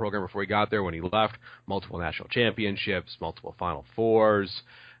basketball program before he got there. When he left, multiple national championships, multiple Final Fours,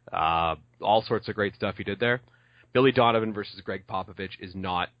 all sorts of great stuff he did there. Billy Donovan versus Greg Popovich is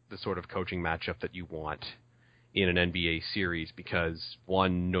not the sort of coaching matchup that you want in an NBA series, because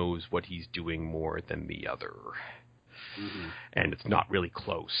one knows what he's doing more than the other. Mm-hmm. And it's not really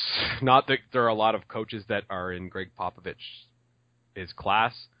close. Not that there are a lot of coaches that are in Greg Popovich's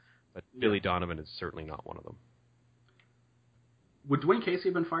class, but Billy Donovan is certainly not one of them. Would Dwayne Casey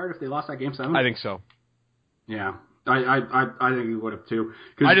have been fired if they lost that Game 7? I think so. Yeah. I think he would have too.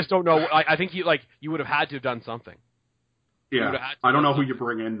 I just don't know. I think you would have had to have done something. Yeah, I don't know who you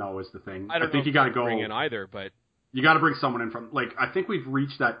bring in though is the thing. I think you got to go bring in either, but you got to bring someone in from I think we've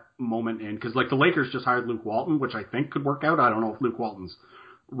reached that moment in, because the Lakers just hired Luke Walton, which I think could work out. I don't know if Luke Walton's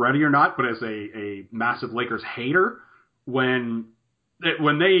ready or not, but as a massive Lakers hater, when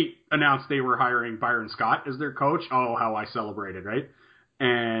they announced they were hiring Byron Scott as their coach, oh how I celebrated, right?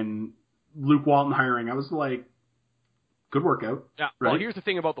 And Luke Walton hiring, I was like, good workout. Yeah. Right? Well, here's the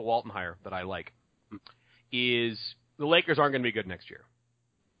thing about the Walton hire that I like is the Lakers aren't going to be good next year.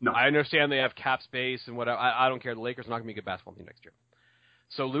 No. I understand they have cap space and whatever. I don't care. The Lakers are not going to be a good basketball team next year.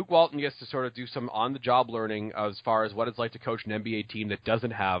 So Luke Walton gets to sort of do some on-the-job learning as far as what it's like to coach an NBA team that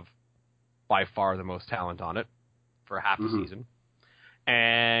doesn't have, by far, the most talent on it for half the season.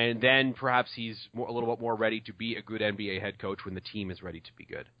 And then perhaps he's a little bit more ready to be a good NBA head coach when the team is ready to be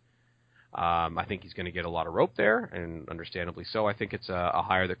good. I think he's going to get a lot of rope there, and understandably so. I think it's a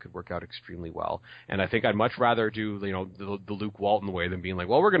hire that could work out extremely well. And I think I'd much rather do the Luke Walton way than being like,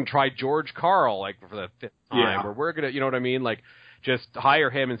 well, we're going to try George Karl for the 5th time, or we're going to, you know what I mean? Like, just hire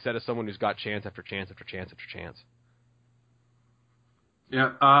him instead of someone who's got chance after chance after chance after chance.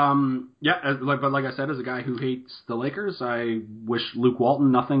 Yeah, but like I said, as a guy who hates the Lakers, I wish Luke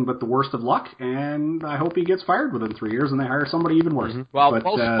Walton nothing but the worst of luck, and I hope he gets fired within 3 years and they hire somebody even worse. Mm-hmm. Well, the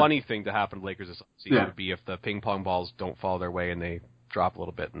most funny thing to happen to Lakers this season would be if the ping pong balls don't fall their way and they drop a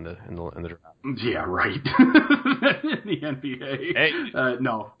little bit in the draft. Yeah, right. In the NBA. Hey,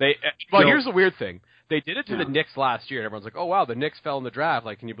 no. Here's the weird thing. They did it to the Knicks last year, and everyone's like, "Oh wow, the Knicks fell in the draft.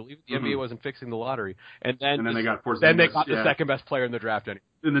 Like, can you believe the NBA wasn't fixing the lottery?" And then they got Porzingis, the second best player in the draft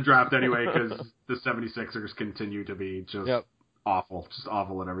anyway. Because the 76ers continue to be just awful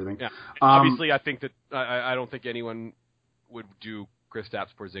at everything. Yeah. Obviously, I think that I don't think anyone would do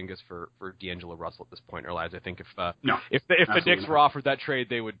Kristaps Porzingis for D'Angelo Russell at this point in our lives. I think if the Knicks were offered that trade,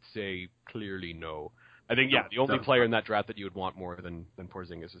 they would say clearly no. I think, the only player in that draft that you would want more than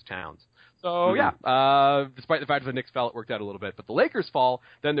Porzingis is Towns. So, despite the fact that the Knicks fell, it worked out a little bit. But the Lakers fall,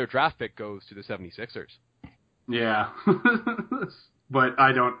 then their draft pick goes to the 76ers. Yeah. But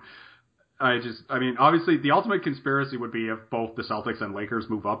obviously the ultimate conspiracy would be if both the Celtics and Lakers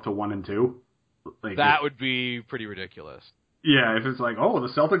move up to 1 and 2. That would be pretty ridiculous. Yeah, if it's like,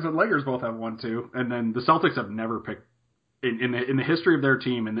 the Celtics and Lakers both have 1-2, and then the Celtics have never picked in the history of their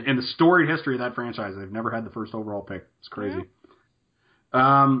team, in the storied history of that franchise, they've never had the first overall pick. It's crazy.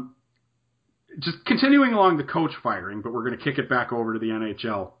 Mm-hmm. Just continuing along the coach firing, but we're going to kick it back over to the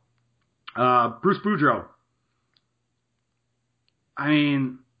NHL. Bruce Boudreau. I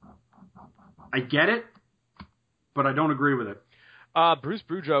mean, I get it, but I don't agree with it. Bruce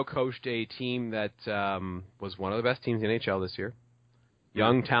Boudreau coached a team that was one of the best teams in the NHL this year.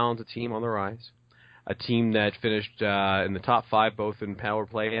 Young, talented team on the rise. A team that finished in the top 5 both in power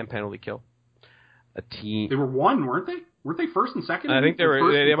play and penalty kill. They were one, weren't they? Weren't they first and second? I think they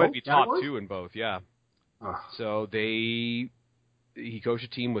were. They might be top 2 in both. Yeah. Ugh. So he coached a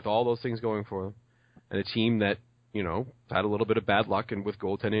team with all those things going for them, and a team that had a little bit of bad luck and with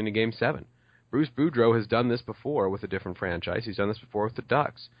goaltending in Game 7. Bruce Boudreau has done this before with a different franchise. He's done this before with the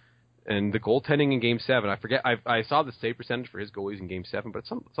Ducks. And the goaltending in Game 7, I forget. I saw the save percentage for his goalies in Game 7, but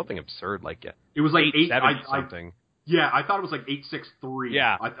it's something absurd like it. It was like 870 something. I thought it was like 863.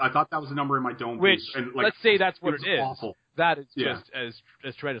 Yeah, I thought that was the number in my dome. Which let's say that's what it is. Awful. That is just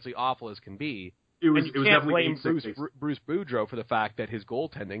as tremendously awful as can be. It was can't definitely blame Bruce Boudreau for the fact that his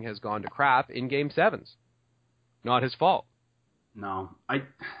goaltending has gone to crap in Game 7s. Not his fault. No,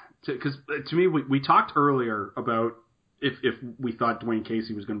 because to me we talked earlier about if we thought Dwayne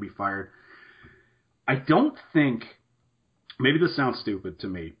Casey was going to be fired. I don't think. Maybe this sounds stupid to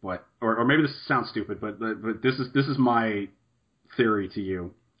me, but or maybe this sounds stupid, but this is my theory to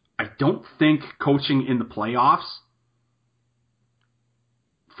you. I don't think coaching in the playoffs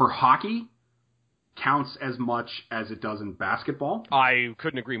for hockey counts as much as it does in basketball. I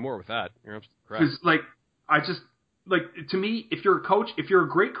couldn't agree more with that. You're absolutely correct. Because, to me, if you're a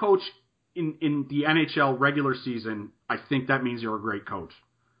great coach in the NHL regular season, I think that means you're a great coach.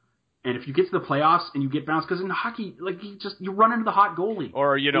 And if you get to the playoffs and you get bounced, because in hockey, you run into the hot goalie.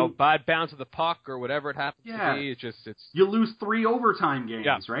 Or, bad bounce of the puck or whatever it happens to be. You lose 3 overtime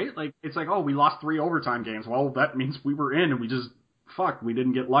games, right? It's like, we lost 3 overtime games. Well, that means we were in and we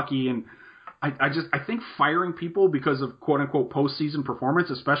didn't get lucky. And I think firing people because of quote unquote postseason performance,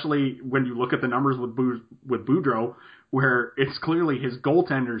 especially when you look at the numbers with Boudreau, where it's clearly his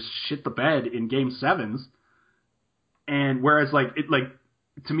goaltenders shit the bed in Game 7s. And whereas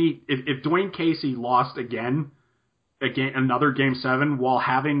to me, if Dwayne Casey lost again another Game 7 while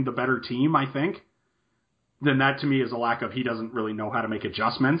having the better team, I think, then that to me is a lack of he doesn't really know how to make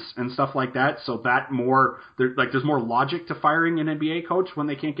adjustments and stuff like that. So there's more logic to firing an NBA coach when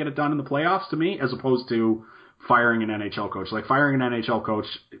they can't get it done in the playoffs to me, as opposed to firing an NHL coach. Like firing an NHL coach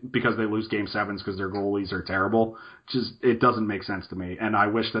because they lose Game 7s because their goalies are terrible. It doesn't make sense to me. And I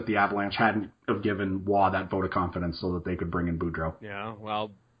wish that the Avalanche hadn't have given Waugh that vote of confidence so that they could bring in Boudreau. Yeah,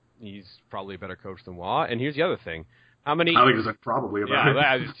 well, he's probably a better coach than Waugh. And here's the other thing. How many? I think there's probably about it.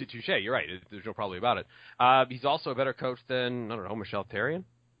 Yeah, touche. You're right. There's no probably about it. He's also a better coach than, Michel Therrien.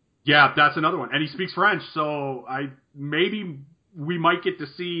 Yeah, that's another one. And he speaks French, so maybe we might get to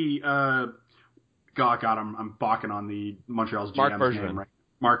see. I'm balking on the Montreal's GM's name, right?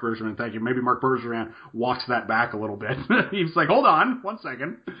 Marc Bergevin, thank you. Maybe Marc Bergevin walks that back a little bit. He's like, hold on, 1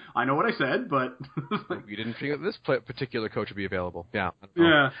 second. I know what I said, but... You didn't think that this particular coach would be available. Yeah.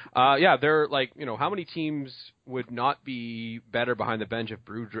 Yeah. They're how many teams would not be better behind the bench if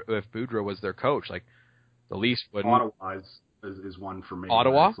Boudreau was their coach? Like, the Leafs wouldn't... Ottawa is one for me.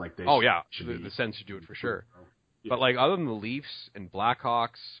 Ottawa? The Sens should do it for sure. Yeah. But, other than the Leafs and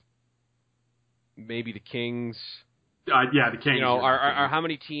Blackhawks, maybe the Kings... the Kings. How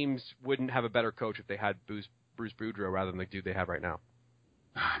many teams wouldn't have a better coach if they had Bruce Boudreau rather than the dude they have right now?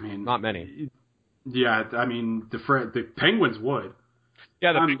 I mean, not many. Yeah, I mean, the Penguins would.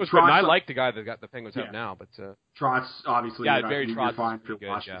 Yeah, the Penguins would. And I like the guy that got the Penguins have now, but Trotz, obviously, Trotz fine for good,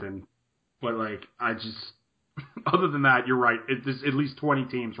 Washington. Yeah. But other than that, you're right. There's at least 20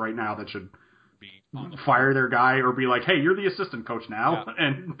 teams right now that should fire their guy or be like, hey, you're the assistant coach now,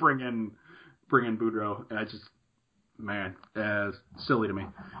 and bring in bring in Boudreaux. Silly to me.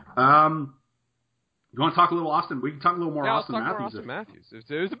 You want to talk a little Austin? We can talk a little more Austin Matthews. More Austin Matthews.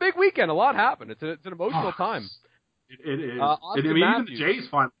 It was a big weekend. A lot happened. It's an emotional time. It is. Austin Matthews, even the Jays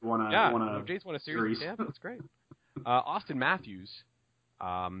finally won a Jays won a series. Yeah, that's great. Austin Matthews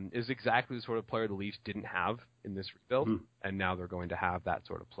is exactly the sort of player the Leafs didn't have in this rebuild, and now they're going to have that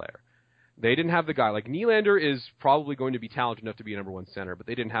sort of player. They didn't have the guy. Like, Nylander is probably going to be talented enough to be a number one center, but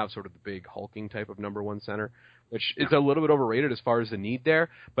they didn't have sort of the big hulking type of number one center, which is a little bit overrated as far as the need there.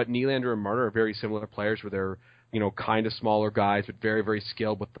 But Nylander and Marner are very similar players where they're, kind of smaller guys, but very, very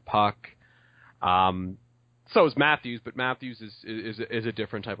skilled with the puck. So is Matthews, but Matthews is a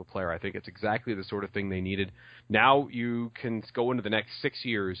different type of player. I think it's exactly the sort of thing they needed. Now you can go into the next 6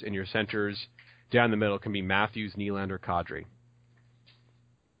 years, and your centers down the middle can be Matthews, Nylander, Kadri.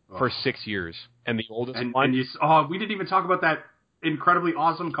 For 6 years. And the oldest one... we didn't even talk about that incredibly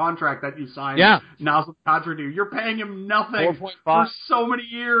awesome contract that you signed. Yeah. Nazem Kadri. You're paying him nothing for so many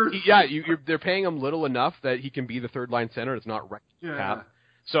years. Yeah, they're paying him little enough that he can be the third-line center. It's not wrecking cap.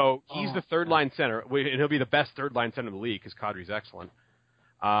 So he's the third-line center, and he'll be the best third-line center in the league because Kadri's excellent.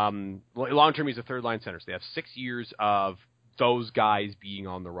 Long-term, he's a third-line center. So they have 6 years of those guys being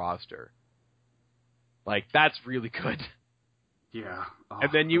on the roster. Like, that's really good. Yeah.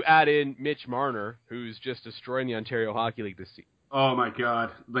 And then you add in Mitch Marner, who's just destroying the Ontario Hockey League this season. Oh my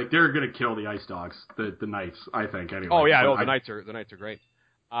God! Like, they're gonna kill the Ice Dogs, the Knights. I think anyway. Oh yeah, the Knights are great.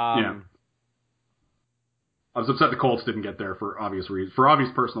 Yeah. I was upset the Colts didn't get there for obvious reasons, for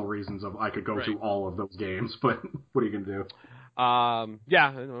obvious personal reasons. I could go to all of those games, but what are you gonna do? Yeah,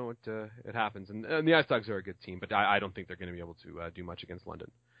 I know it happens, and the Ice Dogs are a good team, but I don't think they're going to be able to do much against London.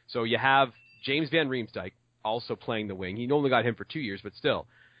 So you have James Van Riemsdyk also playing the wing. He only got him for 2 years, but still.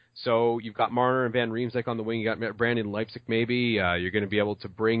 So you've got Marner and Van Riemsdyk on the wing. You got Brandon Leipzig maybe. You're going to be able to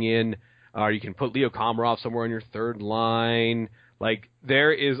bring in, you can put Leo Komarov somewhere on your third line. Like,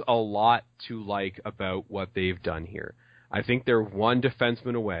 there is a lot to like about what they've done here. I think they're one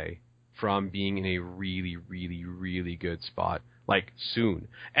defenseman away from being in a really, really, really good spot, like, soon.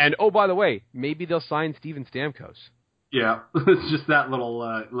 And, oh, by the way, maybe they'll sign Steven Stamkos. Yeah, it's just that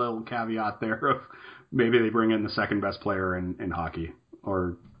little caveat there of maybe they bring in the second best player in hockey,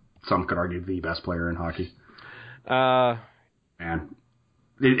 or some could argue the best player in hockey. Man,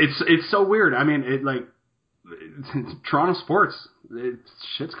 it's so weird. I mean, Toronto sports,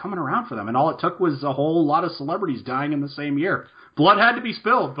 shit's coming around for them, and all it took was a whole lot of celebrities dying in the same year. Blood had to be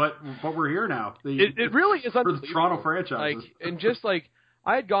spilled, but we're here now. It really is for the Toronto franchises.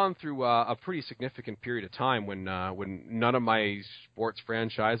 I had gone through a pretty significant period of time when none of my sports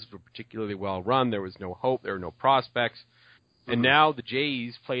franchises were particularly well run. There was no hope. There were no prospects. And now the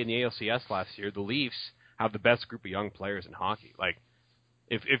Jays played in the ALCS last year. The Leafs have the best group of young players in hockey. Like,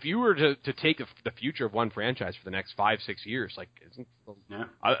 if you were to take the future of one franchise for the next 5-6 years,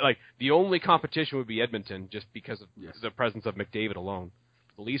 the only competition would be Edmonton, just because of the presence of McDavid alone.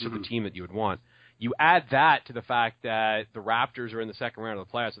 The Leafs are the team that you would want. You add that to the fact that the Raptors are in the second round of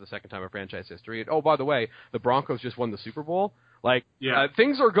the playoffs for the second time in franchise history. And, oh, by the way, the Broncos just won the Super Bowl.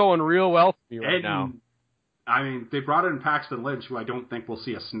 Things are going real well for me right now. I mean, they brought in Paxton Lynch, who I don't think will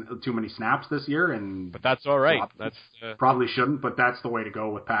see too many snaps this year. But that's all right. Probably shouldn't, but that's the way to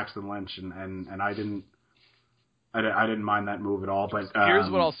go with Paxton Lynch, and I didn't mind that move at all. But here's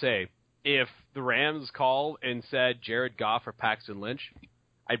what I'll say: if the Rams called and said Jared Goff or Paxton Lynch,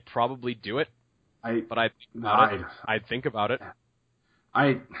 I'd probably do it. I'd think about it.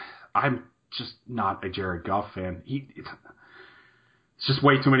 I'm just not a Jared Goff fan. It's just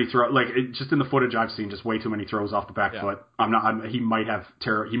way too many throws. Just in the footage I've seen, just way too many throws off the back foot. He might have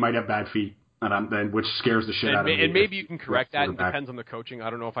bad feet, which scares the shit out of me. And maybe you can correct that. It depends on the coaching.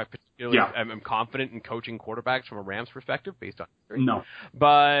 I don't know if I particularly am confident in coaching quarterbacks from a Rams perspective based on history. No.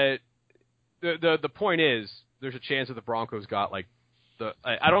 But the point is, there's a chance that the Broncos got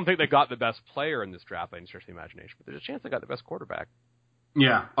I don't think they got the best player in this draft by any stretch of the imagination, but there's a chance they got the best quarterback.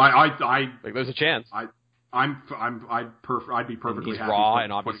 Yeah, there's a chance. I'd be perfectly happy. He's raw,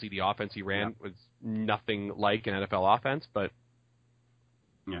 and obviously the offense he ran was nothing like an NFL offense, but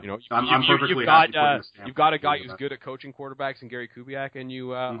I'm perfectly happy. You've got a guy who's good at coaching quarterbacks in Gary Kubiak, and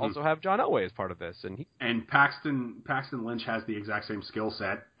you also have John Elway as part of this, and Paxton Lynch has the exact same skill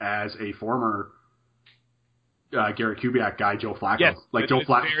set as a former Gary Kubiak guy, Joe Flacco. Yes, Joe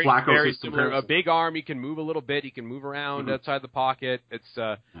Flacco very similar. A big arm, he can move a little bit, he can move around outside the pocket.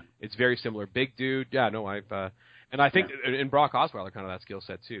 It's very similar. Big dude. Yeah, no, and I think in Brock Osweiler kind of that skill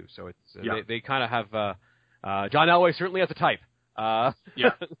set too. So it's they kind of have John Elway certainly has a type.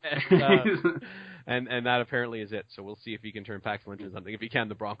 Yeah. And that apparently is it. So we'll see if he can turn Paxton Lynch into something. If he can,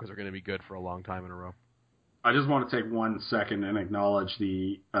 the Broncos are going to be good for a long time in a row. I just want to take 1 second and acknowledge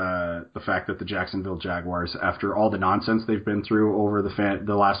the fact that the Jacksonville Jaguars, after all the nonsense they've been through over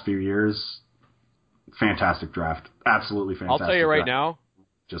the last few years, fantastic draft. Absolutely fantastic. I'll tell you right draft.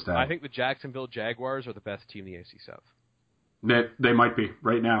 now, I think the Jacksonville Jaguars are the best team in the AFC South. They might be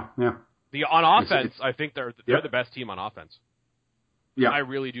right now, yeah. On offense, I think they're the best team on offense. Yeah, I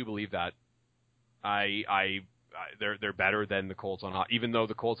really do believe that. They're better than the Colts even though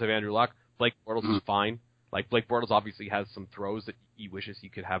the Colts have Andrew Luck. Blake Bortles is fine. Like, Blake Bortles obviously has some throws that he wishes he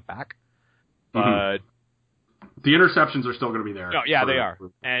could have back. But the interceptions are still going to be there. No, yeah, they are.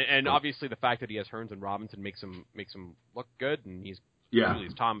 And obviously the fact that he has Hearns and Robinson makes him look good, and he's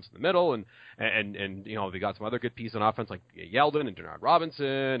Julius Thomas in the middle, and they got some other good pieces on offense like Yeldon and Denard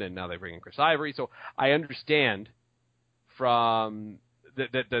Robinson, and now they bring in Chris Ivory. So I understand from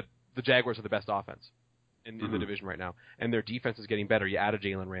the Jaguars are the best offense in the division right now, and their defense is getting better. You add a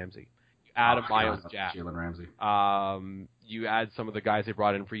Jalen Ramsey. Add a Miles Jack. Jalen Ramsey. You add some of the guys they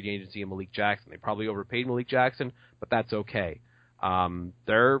brought in free agency and Malik Jackson. They probably overpaid Malik Jackson, but that's okay.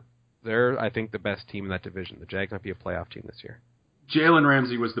 They're I think the best team in that division. The Jags might be a playoff team this year. Jalen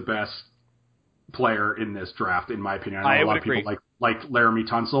Ramsey was the best player in this draft, in my opinion. I know a lot of people like Laramie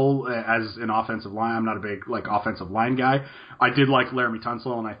Tunsil as an offensive line. I'm not a big offensive line guy. I did like Laramie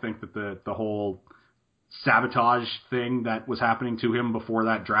Tunsil, and I think that the whole sabotage thing that was happening to him before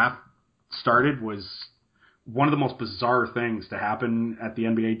that draft started was one of the most bizarre things to happen at the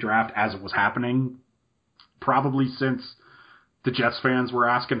NBA draft as it was happening, probably since the Jets fans were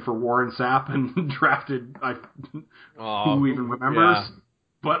asking for Warren Sapp and drafted, who even remembers? Yeah.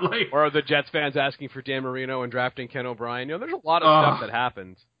 But or the Jets fans asking for Dan Marino and drafting Ken O'Brien. There's a lot of stuff that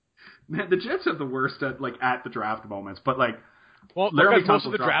happens. Man, the Jets have the worst at the draft moments, but because most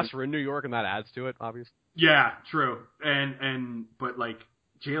of the drafts were in New York, and that adds to it, obviously. Yeah, true. But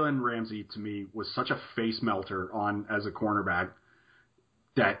Jalen Ramsey, to me, was such a face melter as a cornerback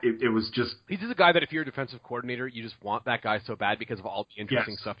that it was just... He's just a guy that if you're a defensive coordinator, you just want that guy so bad because of all the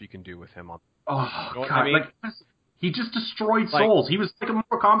interesting stuff you can do with him. God, I mean? He just destroyed souls. He was like a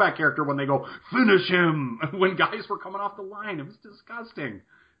Mortal Kombat character when they go, finish him! When guys were coming off the line. It was disgusting.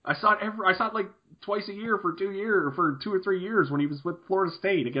 I saw it twice a year for 2 or 3 years when he was with Florida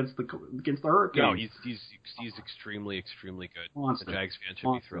State against the Hurricanes. No, he's extremely, extremely good. Monster. The Jags fans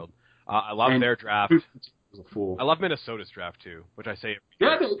should be thrilled. I love their draft. Was a fool. I love Minnesota's draft too, which I say.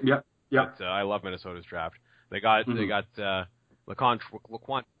 Yeah. But, I love Minnesota's draft. They got Laquan.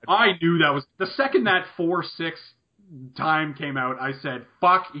 I knew that was the second that 4-6 time came out. I said,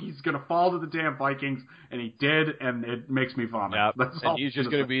 "Fuck, he's gonna fall to the damn Vikings," and he did, and it makes me vomit. Yeah, and he's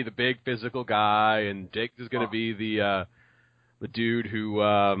just gonna be the big physical guy, and Jake is gonna be the dude who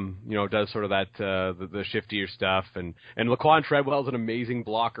does sort of that the shiftier stuff, and Laquan Treadwell's an amazing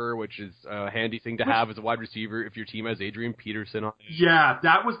blocker, which is a handy thing to have as a wide receiver if your team has Adrian Peterson on it. Yeah,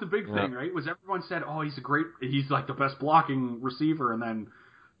 that was the big thing, right? Was everyone said, "Oh, he's like the best blocking receiver," and then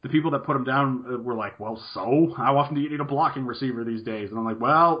the people that put him down were like, well, so? How often do you need a blocking receiver these days? And I'm like,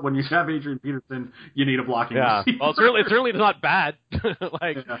 well, when you have Adrian Peterson, you need a blocking receiver. Well, it's certainly not bad. And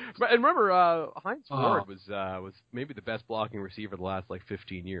remember, Hines Ward was maybe the best blocking receiver the last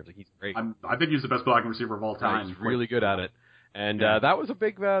 15 years. He's great. I think he's the best blocking receiver of all time. He's really good at it. And that was a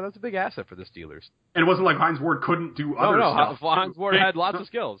big asset for the Steelers. And it wasn't like Hines Ward couldn't do other stuff. No, Hines Ward had lots of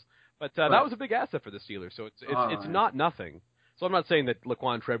skills. But that was a big asset for the Steelers. So it's not nothing. So I'm not saying that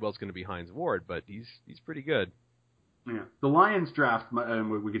Laquan Treadwell's going to be Hines Ward, but he's pretty good. Yeah, the Lions draft,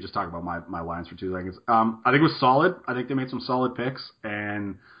 and we could just talk about my Lions for 2 seconds. I think it was solid. I think they made some solid picks,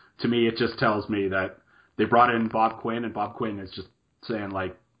 and to me, it just tells me that they brought in Bob Quinn, and Bob Quinn is just saying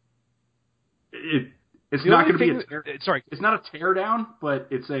it's not going to be it's not a tear down, but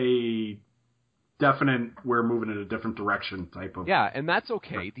it's a definite we're moving in a different direction type of... Yeah, and that's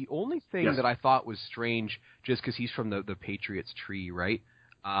okay. The only thing that I thought was strange, just because he's from the Patriots tree, right,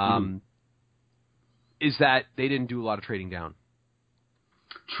 is that they didn't do a lot of trading down.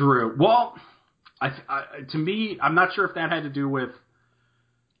 True. Well, to me, I'm not sure if that had to do with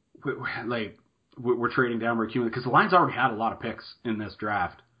we're trading down, we're accumulating, because the Lions already had a lot of picks in this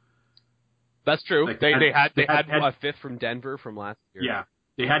draft. That's true. They had a fifth from Denver from last year. Yeah.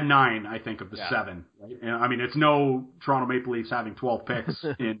 They had 9, I think, of the 7. Right? And, I mean, it's no Toronto Maple Leafs having 12 picks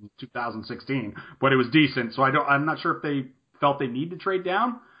in 2016, but it was decent. So I'm not sure if they felt they need to trade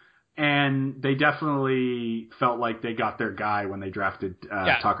down, and they definitely felt like they got their guy when they drafted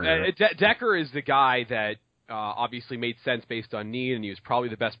Tucker. Right? Decker is the guy that obviously made sense based on need, and he was probably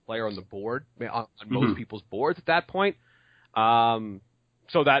the best player on the board, on most people's boards at that point.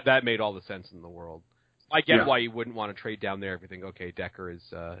 So that made all the sense in the world. I get why you wouldn't want to trade down there if you think, okay, Decker is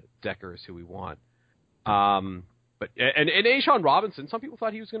who we want. But A'Shawn Robinson, some people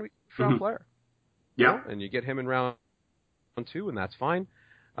thought he was going to be a round player. Yeah, and you get him in round 2, and that's fine.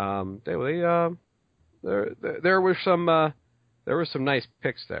 There were some nice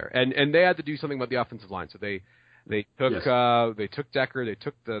picks there, and they had to do something about the offensive line. So they took Decker, they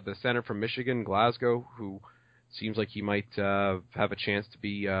took the center from Michigan, Glasgow, who seems like he might have a chance to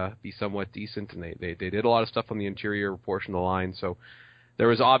be somewhat decent, and they did a lot of stuff on the interior portion of the line. So there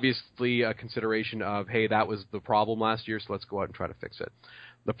was obviously a consideration of, hey, that was the problem last year, so let's go out and try to fix it.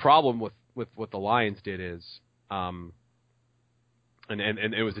 The problem with what the Lions did is, and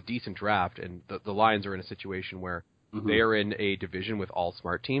it was a decent draft, and the Lions are in a situation where they are in a division with all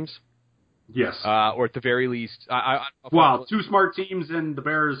smart teams. Yes. Or at the very least, two smart teams and the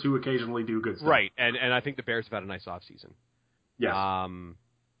Bears who occasionally do good stuff. Right, and I think the Bears have had a nice offseason. Yes.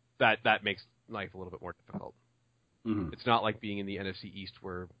 That makes life a little bit more difficult. Mm-hmm. It's not like being in the NFC East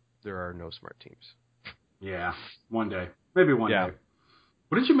where there are no smart teams. Yeah, one day. Maybe one day.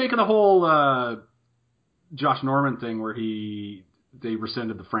 What did you make of the whole Josh Norman thing where they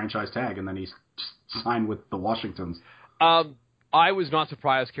rescinded the franchise tag and then he signed with the Washingtons? I was not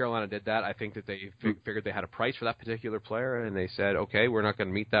surprised Carolina did that. I think that they figured they had a price for that particular player, and they said, okay, we're not going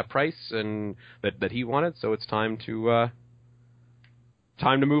to meet that price and that he wanted, so it's time to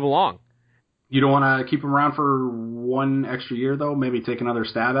move along. You don't want to keep him around for one extra year, though? Maybe take another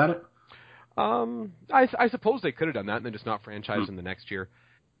stab at it? I suppose they could have done that and then just not franchise him the next year.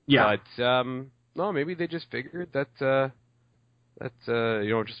 Yeah. But, no, maybe they just figured that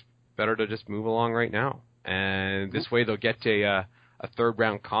just better to just move along right now. And this way they'll get a third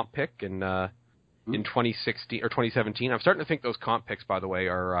round comp pick in 2016 or 2017. I'm starting to think those comp picks, by the way,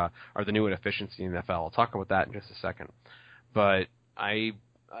 are the new inefficiency in the NFL. I'll talk about that in just a second. But I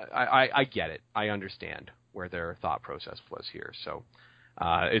get it. I understand where their thought process was here. So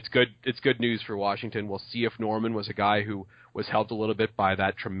it's good. It's good news for Washington. We'll see if Norman was a guy who was helped a little bit by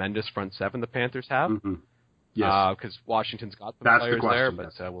that tremendous front seven the Panthers have. Mm-hmm. Yes, because Washington's got the That's players the question, there,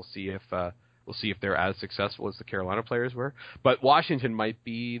 but we'll see if they're as successful as the Carolina players were. But Washington might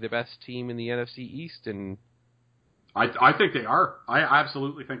be the best team in the NFC East, and I think they are. I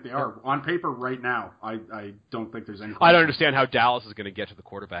absolutely think they are. On paper right now, I don't think there's any question. I don't understand how Dallas is going to get to the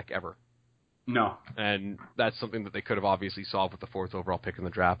quarterback ever. No. And that's something that they could have obviously solved with the 4th overall pick in the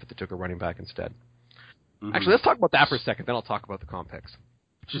draft, but they took a running back instead. Mm-hmm. Actually, let's talk about that for a second, then I'll talk about the comp picks.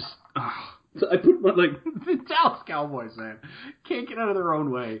 I put the Dallas Cowboys, man, can't get out of their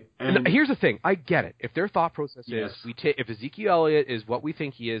own way. And here's the thing: I get it. If their thought process is if Ezekiel Elliott is what we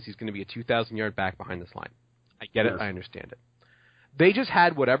think he is, he's going to be a 2,000-yard back behind this line. I get it. I understand it. They just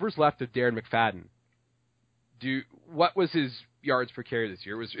had whatever's left of Darren McFadden. What was his yards per carry this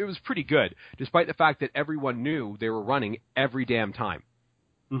year? It was pretty good, despite the fact that everyone knew they were running every damn time.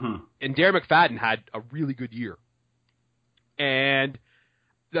 Mm-hmm. And Darren McFadden had a really good year. And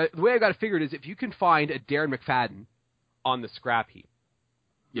the way I got to figure it is if you can find a Darren McFadden on the scrap heap,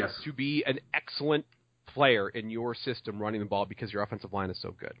 yes, to be an excellent player in your system running the ball because your offensive line is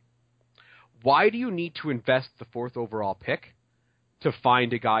so good, why do you need to invest the 4th overall pick to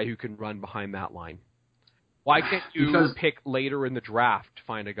find a guy who can run behind that line? Why can't you pick later in the draft to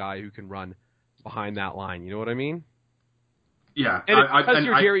find a guy who can run behind that line? You know what I mean? Yeah. And because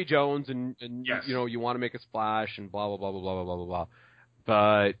you're Jerry Jones and yes. you want to make a splash and blah, blah, blah, blah, blah, blah, blah, blah.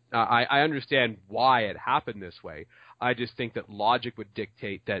 But I understand why it happened this way. I just think that logic would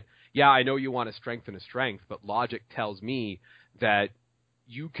dictate that, yeah, I know you want to strengthen a strength, but logic tells me that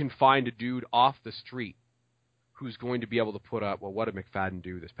you can find a dude off the street who's going to be able to put up, well, what did McFadden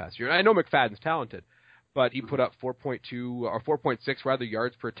do this past year? And I know McFadden's talented, but he put up 4.2 or 4.6 rather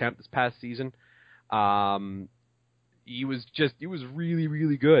yards per attempt this past season. He was really,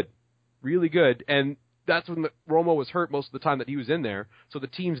 really good. Really good. And that's when Romo was hurt most of the time that he was in there. So the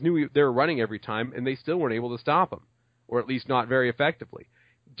teams knew they were running every time, and they still weren't able to stop him, or at least not very effectively.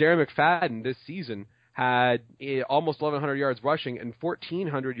 Darren McFadden this season had almost 1,100 yards rushing and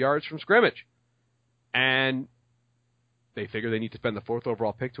 1,400 yards from scrimmage. And they figure they need to spend the 4th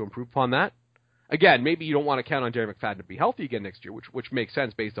overall pick to improve upon that. Again, maybe you don't want to count on Darren McFadden to be healthy again next year, which makes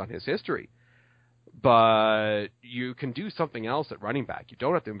sense based on his history. But you can do something else at running back. You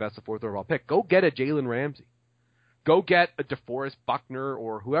don't have to invest the 4th overall pick. Go get a Jalen Ramsey. Go get a DeForest Buckner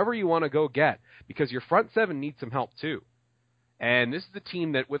or whoever you want to go get, because your front seven needs some help too. And this is a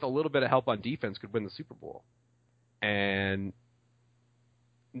team that, with a little bit of help on defense, could win the Super Bowl. And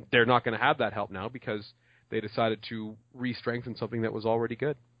they're not going to have that help now because they decided to re-strengthen something that was already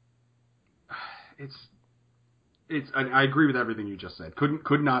good. I agree with everything you just said.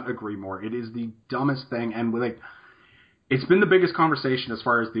 Could not agree more. It is the dumbest thing, and it's been the biggest conversation as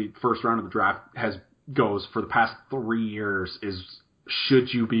far as the first round of the draft goes for the past 3 years. Is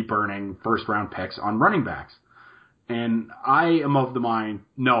should you be burning first round picks on running backs? And I am of the mind,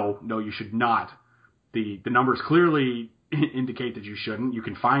 no, you should not. The numbers clearly indicate that you shouldn't. You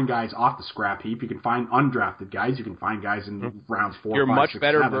can find guys off the scrap heap. You can find undrafted guys. You can find guys in rounds 4, You're 5, much 6,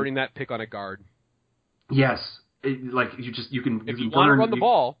 better 7. burning that pick on a guard. Yes, you can. If you want to run the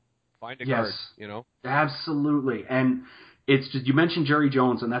ball, find a guard. Absolutely. And it's just, you mentioned Jerry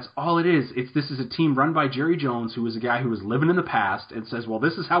Jones, and that's all it is. This is a team run by Jerry Jones, who is a guy who was living in the past and says, well,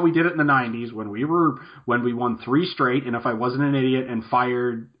 this is how we did it in the 90s when we won 3 straight, and if I wasn't an idiot and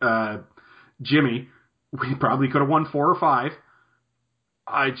fired Jimmy, we probably could have won 4 or 5.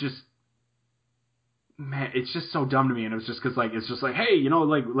 It's just so dumb to me. And it was just because, it's just like, hey,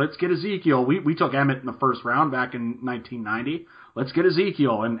 let's get Ezekiel. We took Emmett in the first round back in 1990. Let's get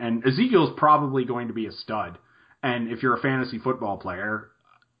Ezekiel. And Ezekiel's probably going to be a stud. And if you're a fantasy football player,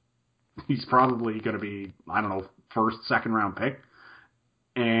 he's probably going to be, I don't know, first, second round pick.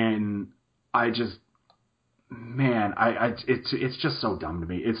 And it's just so dumb to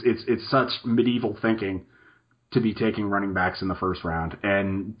me. It's such medieval thinking to be taking running backs in the first round.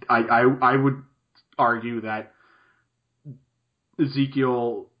 And I would argue that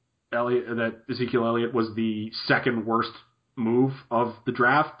Ezekiel Elliott was the second worst move of the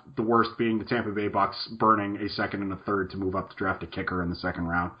draft, the worst being the Tampa Bay Bucks burning a second and a third to move up to draft a kicker in the second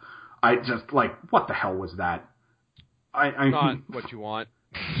round. I just, what the hell was that? Not what you want.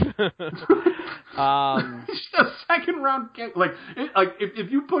 Just a second round kick. If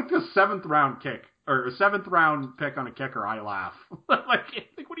you put a 7th round kick or a 7th round pick on a kicker, I laugh. What are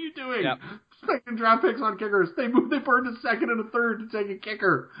you doing? Yep. Second draft picks on kickers. They burned a second and a third to take a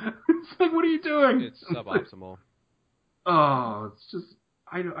kicker. It's what are you doing? It's suboptimal. Oh, it's just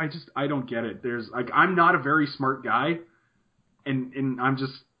I don't get it. There's I'm not a very smart guy, and I'm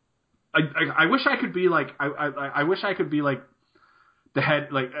just I wish I could be I wish I could be the head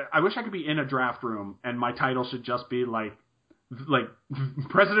I wish I could be in a draft room and my title should just be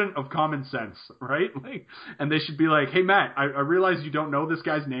president of common sense, right? And they should be like, hey Matt, I realize you don't know this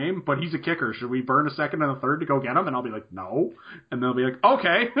guy's name, but he's a kicker. Should we burn a second and a third to go get him? And I'll be like, no. And they'll be like,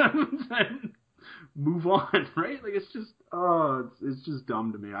 okay. And move on, right? It's just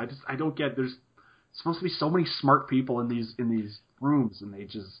dumb to me. I don't get. There's supposed to be so many smart people in these rooms, and they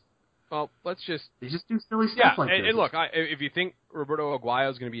just do silly stuff like this. And look, if you think Roberto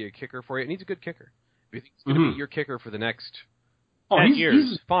Aguayo is going to be a kicker for you, and he's a good kicker. If you think he's going to be your kicker for the next 10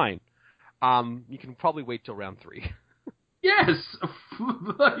 years, fine. You can probably wait till round 3. Yes,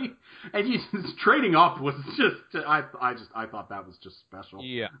 and he's trading up was just. I thought that was just special.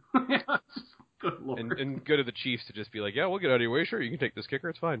 Yeah. Good Lord. And good of the Chiefs to just be like, yeah, we'll get out of your way. Sure, you can take this kicker.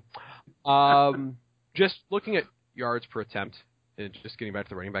 It's fine. Just looking at yards per attempt, and just getting back to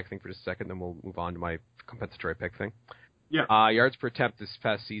the running back thing for just a second, then we'll move on to my compensatory pick thing. Yeah. Yards per attempt this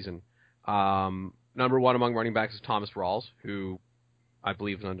past season. Number 1 among running backs is Thomas Rawls, who I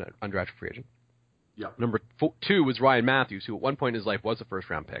believe is an undrafted free agent. Yeah. Number 2 was Ryan Matthews, who at one point in his life was a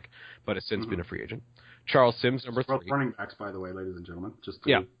first-round pick, but has since been a free agent. Charles Sims, number 3. Running backs, by the way, ladies and gentlemen, just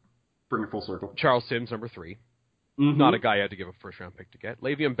to bring it full circle. Charles Sims, number 3. Not a guy you had to give a first-round pick to get.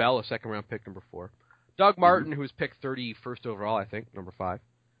 Le'Veon Bell, a second-round pick, number 4. Doug Martin, who was picked 31st overall, I think, number 5.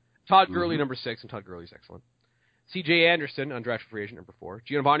 Todd Gurley, number 6, and Todd Gurley's excellent. C.J. Anderson, undrafted free agent, number 4.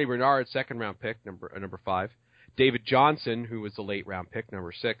 Giovanni Bernard, second-round pick, number 5. David Johnson, who was the late-round pick,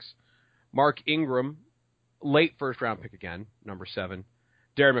 number 6. Mark Ingram, late first-round pick again, number 7.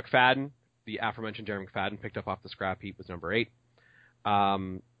 Darren McFadden, the aforementioned Darren McFadden, picked up off the scrap heap, was number 8.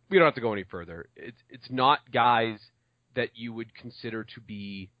 We don't have to go any further. It's not guys that you would consider to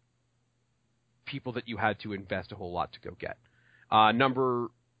be people that you had to invest a whole lot to go get. Number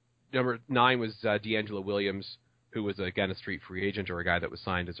 9 was D'Angelo Williams, who was, again, a street free agent or a guy that was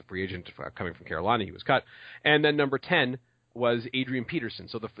signed as a free agent coming from Carolina. He was cut. And then number 10 was Adrian Peterson.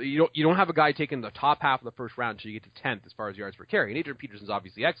 So you don't have a guy taking the top half of the first round until you get to 10th as far as yards per carry. And Adrian Peterson's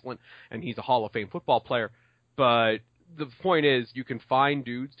obviously excellent, and he's a Hall of Fame football player. But the point is, you can find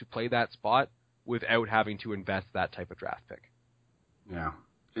dudes to play that spot without having to invest that type of draft pick. Yeah.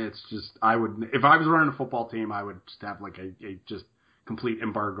 It's just, if I was running a football team, I would just have a just complete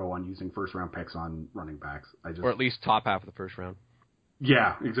embargo on using first-round picks on running backs. Or at least top half of the first round.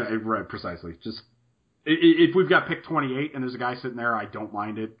 Yeah, exactly. Right, precisely. Just if we've got pick 28 and there's a guy sitting there, I don't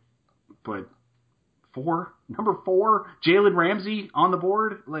mind it. But number 4, Jalen Ramsey on the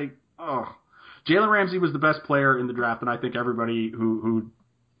board. Jalen Ramsey was the best player in the draft, and I think everybody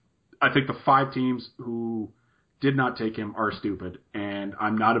I think the 5 teams who did not take him are stupid. And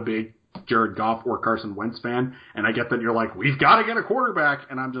I'm not a big Jared Goff or Carson Wentz fan. And I get that you're like, we've got to get a quarterback.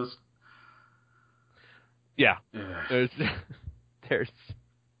 And I'm just... Yeah. There's...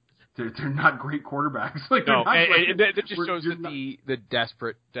 They're not great quarterbacks. Like, no, and that just shows that the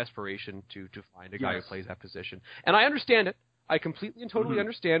desperation to find a guy who plays that position. And I understand it. I completely and totally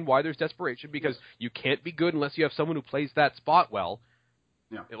understand why there's desperation, because you can't be good unless you have someone who plays that spot well.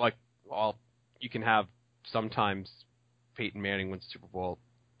 Yeah. You can have sometimes Peyton Manning wins the Super Bowl.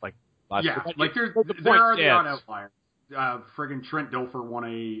 Like last year. Like there are the odd outliers. Friggin' Trent Dilfer won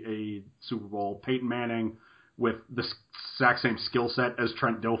a Super Bowl. Peyton Manning, with the exact same skill set as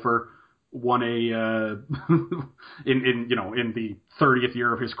Trent Dilfer, won a in the 30th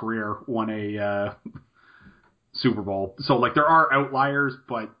year of his career, won a Super Bowl. So like there are outliers,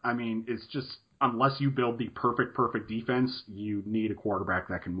 but I mean it's just, unless you build the perfect defense, you need a quarterback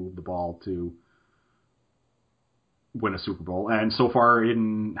that can move the ball to win a Super Bowl. And so far,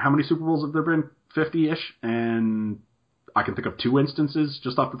 in how many Super Bowls have there been? 50-ish, and I can think of 2 instances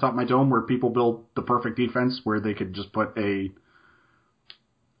just off the top of my dome where people built the perfect defense where they could just put a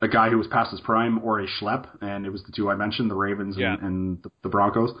guy who was past his prime or a schlep, and it was the 2 I mentioned, the Ravens and the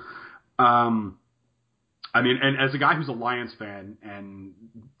Broncos. I mean, and as a guy who's a Lions fan, and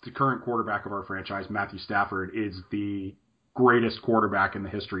the current quarterback of our franchise, Matthew Stafford, is the greatest quarterback in the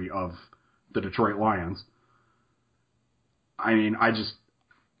history of the Detroit Lions. I mean,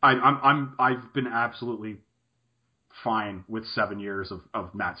 I've been absolutely fine with 7 years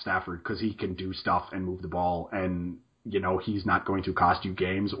of Matt Stafford, because he can do stuff and move the ball, and he's not going to cost you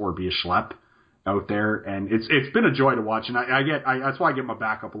games or be a schlep out there, and it's been a joy to watch. And that's why I get my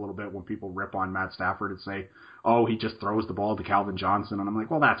back up a little bit when people rip on Matt Stafford and say, oh, he just throws the ball to Calvin Johnson, and I'm like,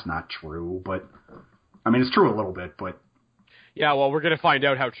 well, that's not true. But I mean, it's true a little bit, but yeah, well, we're gonna find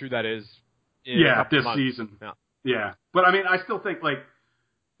out how true that is this season. Yeah, but I mean, I still think, like,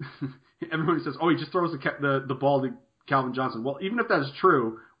 everybody says, oh, he just throws the ball to Calvin Johnson. Well, even if that is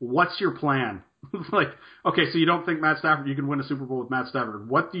true, what's your plan? Like, okay, so you don't think Matt Stafford, you can win a Super Bowl with Matt Stafford.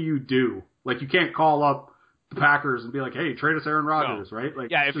 What do you do? Like, you can't call up the Packers and be like, hey, trade us Aaron Rodgers, right?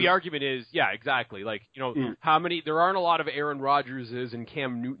 Like, yeah, if the argument is, exactly. Like, there aren't a lot of Aaron Rodgerses and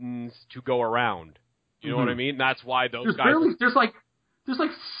Cam Newtons to go around. You know what I mean? That's why those guys...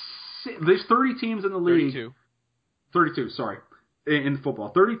 There's 30 teams in the league. 32, sorry. In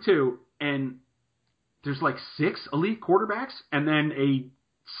football. 32, and there's like 6 elite quarterbacks, and then a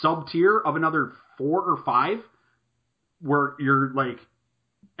sub-tier of another 4 or 5 where you're like,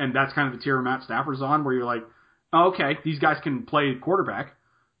 and that's kind of the tier Matt Stafford's on, where you're like, oh, okay, these guys can play quarterback,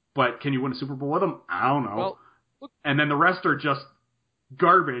 but can you win a Super Bowl with them? I don't know. Well, look, and then the rest are just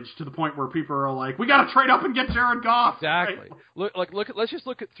garbage, to the point where people are like, we got to trade up and get Jared Goff. Exactly. Right? Let's just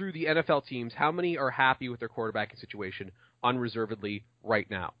look at through the NFL teams. How many are happy with their quarterbacking situation unreservedly right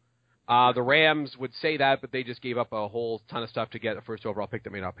now? The Rams would say that, but they just gave up a whole ton of stuff to get a first overall pick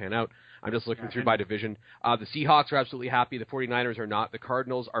that may not pan out. I'm just looking through by division. The Seahawks are absolutely happy. The 49ers are not. The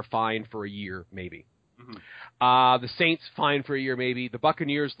Cardinals are fine for a year, maybe. The Saints, fine for a year, maybe. The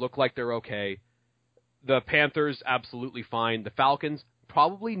Buccaneers look like they're okay. The Panthers, absolutely fine. The Falcons,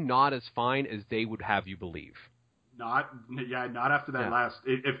 probably not as fine as they would have you believe. Not after that last.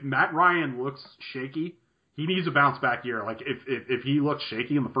 If Matt Ryan looks shaky, he needs a bounce back year. Like if he looks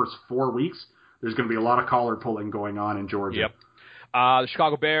shaky in the first 4 weeks, there's going to be a lot of collar pulling going on in Georgia. Yep. The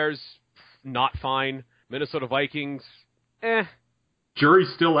Chicago Bears, not fine. Minnesota Vikings,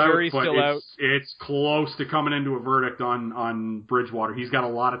 Jury's still out, it's close to coming into a verdict on Bridgewater. He's got a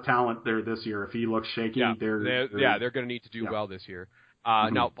lot of talent there this year. If he looks shaky, they're going to need to do well this year.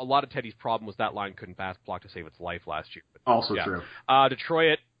 Now, a lot of Teddy's problem was that line couldn't pass block to save its life last year. But, also true.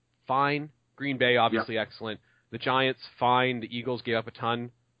 Detroit, fine. Green Bay, obviously excellent. The Giants, fine. The Eagles gave up a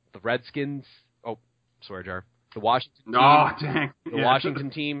ton. The Redskins, sorry, Jar. The Washington team. Oh, dang. The Washington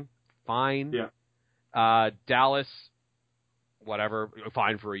team, fine. Yeah. Dallas, whatever,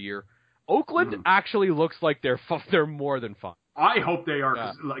 fine for a year. Oakland actually looks like they're more than fine. I hope they are.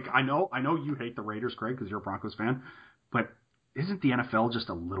 'Cause, like, I know you hate the Raiders, Craig, because you're a Broncos fan, but isn't the NFL just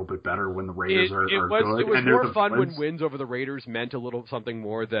a little bit better when the Raiders are good? It was more fun when wins over the Raiders meant a little something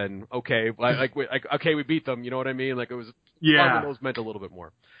more than okay, we beat them. You know what I mean? Like, it was fun when those meant a little bit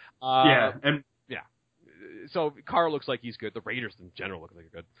more. So Carr looks like he's good. The Raiders in general look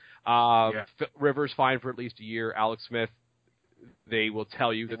like they're good. Rivers fine for at least a year. Alex Smith, they will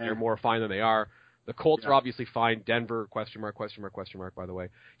tell you that they're more fine than they are. The Colts are obviously fine. Denver, question mark, by the way.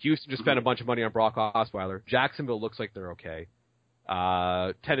 Houston just spent a bunch of money on Brock Osweiler. Jacksonville looks like they're okay.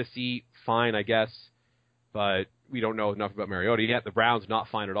 Tennessee, fine, I guess, but we don't know enough about Mariota yet. The Browns, not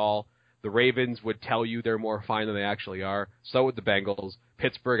fine at all. The Ravens would tell you they're more fine than they actually are. So would the Bengals.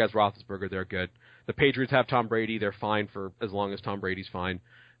 Pittsburgh has Roethlisberger, they're good. The Patriots have Tom Brady, they're fine for as long as Tom Brady's fine.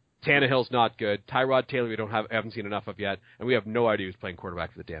 Tannehill's not good. Tyrod Taylor we haven't seen enough of yet, and we have no idea who's playing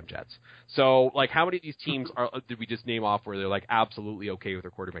quarterback for the damn Jets. So, like, how many of these teams did we just name off where they're like absolutely okay with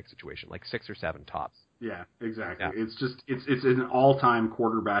their quarterback situation? Like 6 or 7 tops. Yeah, exactly. Yeah. It's an all-time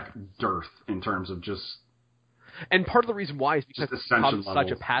quarterback dearth in terms of just. And part of the reason why is because it's become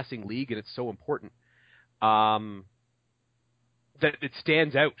such a passing league and it's so important that it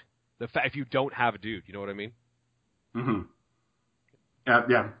stands out. The fact if you don't have a dude, you know what I mean? Mm-hmm.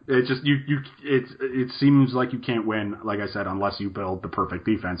 Yeah. It just it seems like you can't win, like I said, unless you build the perfect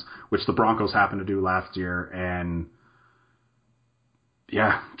defense, which the Broncos happened to do last year. And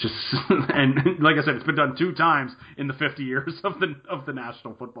yeah, just and like I said, it's been done 2 times in the 50 years of the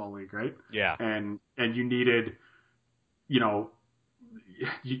National Football League, right? Yeah. And you needed, you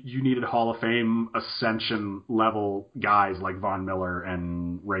needed Hall of Fame ascension level guys like Von Miller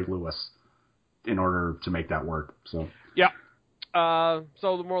and Ray Lewis in order to make that work. So yeah.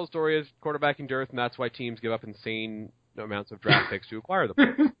 So the moral of the story is quarterbacking dearth, and that's why teams give up insane amounts of draft picks to acquire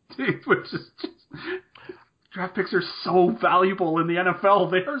them. Draft picks are so valuable in the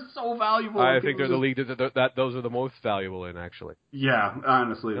NFL. They are so valuable. I think they're the league that those are the most valuable in, actually. Yeah,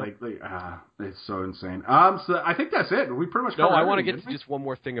 honestly, it's so insane. So I think that's it. We pretty much covered I want to get to just one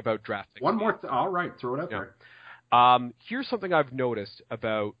more thing about draft picks. One more. All right, throw it out there. Here's something I've noticed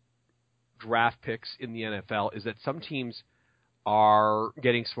about draft picks in the NFL is that some teams are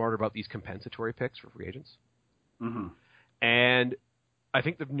getting smarter about these compensatory picks for free agents. Mm-hmm. And I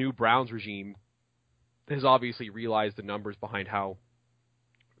think the new Browns regime has obviously realized the numbers behind how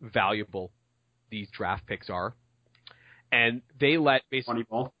valuable these draft picks are. And they let basically...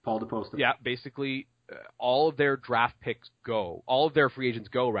 Paul DePosta. Yeah, basically all of their draft picks go, all of their free agents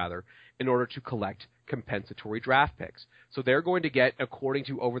go, rather, in order to collect compensatory draft picks. So they're going to get, according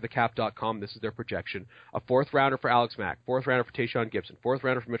to overthecap.com, this is their projection, a 4th rounder for Alex Mack, 4th rounder for Tayshaun Gibson, 4th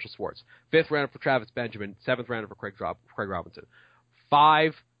rounder for Mitchell Schwartz, 5th rounder for Travis Benjamin, 7th rounder for Craig Robinson.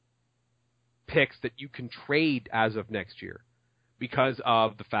 5 picks that you can trade as of next year because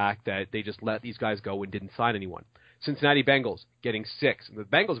of the fact that they just let these guys go and didn't sign anyone. Cincinnati Bengals getting 6. And the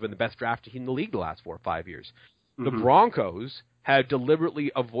Bengals have been the best draft team in the league the last 4 or 5 years. Mm-hmm. The Broncos had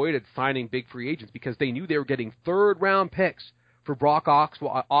deliberately avoided signing big free agents because they knew they were getting 3rd-round picks for Brock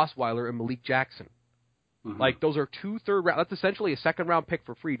Osweiler and Malik Jackson. Mm-hmm. Like, those are 2 third-round... That's essentially a 2nd-round pick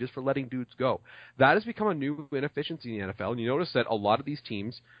for free just for letting dudes go. That has become a new inefficiency in the NFL, and you notice that a lot of these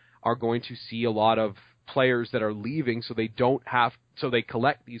teams are going to see a lot of players that are leaving so they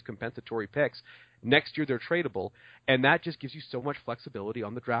collect these compensatory picks. Next year they're tradable, and that just gives you so much flexibility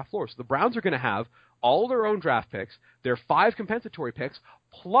on the draft floor. So the Browns are going to have all their own draft picks, their 5 compensatory picks,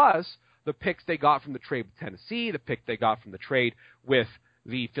 plus the picks they got from the trade with Tennessee, the pick they got from the trade with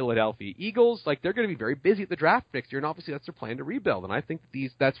the Philadelphia Eagles. Like, they're going to be very busy at the draft next year, and obviously that's their plan to rebuild. And I think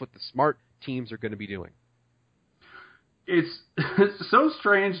that's what the smart teams are going to be doing. It's so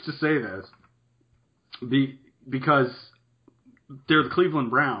strange to say this because they're the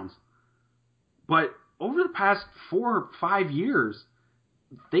Cleveland Browns. But over the past 4 or 5 years,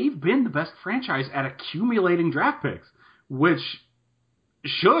 they've been the best franchise at accumulating draft picks, which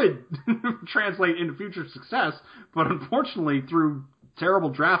should translate into future success. But unfortunately, through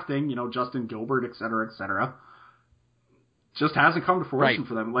terrible drafting, Justin Gilbert, et cetera, just hasn't come to fruition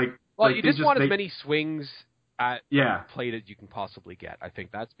for them. You just want as many swings at plate as you can possibly get. I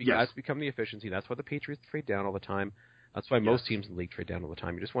think that's become the efficiency. That's why the Patriots trade down all the time. That's why most teams in the league trade down all the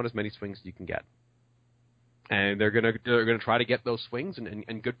time. You just want as many swings as you can get. And they're gonna try to get those swings,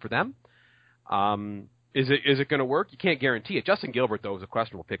 and good for them. Is it going to work? You can't guarantee it. Justin Gilbert, though, was a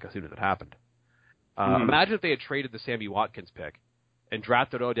questionable pick as soon as it happened. Imagine if they had traded the Sammy Watkins pick and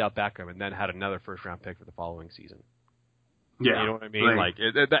drafted Odell Beckham and then had another first-round pick for the following season. Yeah, you know what I mean.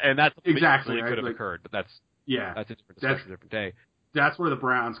 And that's exactly really could have occurred, but that's a different discussion, a different day. That's where the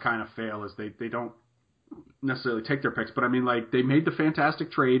Browns kind of fail, is they don't necessarily take their picks, but I mean, they made the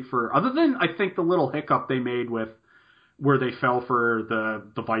fantastic trade for, other than I think the little hiccup they made with where they fell for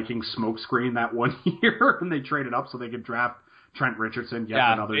the Vikings smokescreen that one year, and they traded up so they could draft Trent Richardson.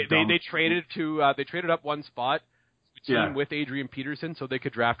 They traded up one spot with Adrian Peterson so they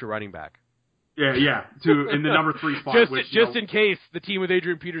could draft a running back. Yeah, in the number 3 spot. Just in case the team with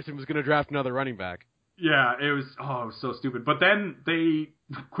Adrian Peterson was going to draft another running back. Yeah, it was so stupid. But then they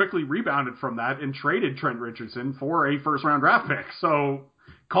quickly rebounded from that and traded Trent Richardson for a first-round draft pick. So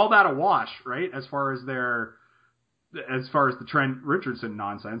call that a wash, right? As far as the Trent Richardson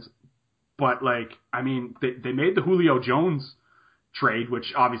nonsense. But, they made the Julio Jones trade,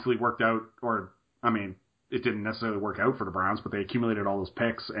 which obviously worked out, it didn't necessarily work out for the Browns, but they accumulated all those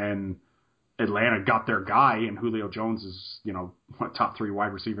picks, and Atlanta got their guy, and Julio Jones is, top 3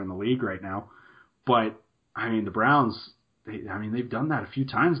 wide receiver in the league right now. But, the Browns, they've done that a few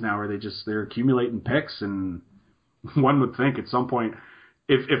times now where they're accumulating picks, and one would think at some point,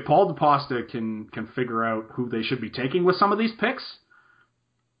 if Paul DePosta can figure out who they should be taking with some of these picks.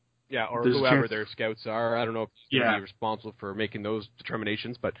 Yeah, or whoever their scouts are. I don't know if he's going to be responsible for making those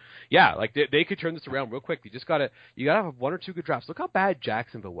determinations, but yeah, like they could turn this around real quick. You gotta have 1 or 2 good drafts. Look how bad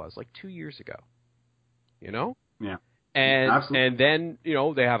Jacksonville was like 2 years ago. Yeah. And then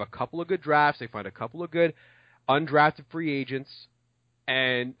they have a couple of good drafts. They find a couple of good undrafted free agents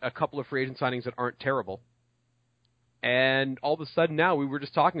and a couple of free agent signings that aren't terrible. And all of a sudden now we were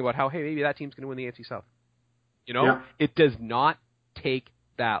just talking about how, hey, maybe that team's going to win the AFC South. It does not take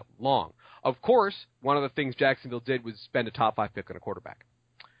that long. Of course, one of the things Jacksonville did was spend a top 5 pick on a quarterback.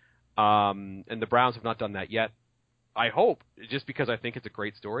 And the Browns have not done that yet. I hope, just because I think it's a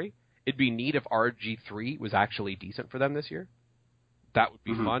great story, it'd be neat if RG3 was actually decent for them this year. That would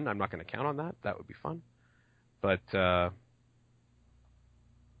be fun. I'm not going to count on that. That would be fun. But,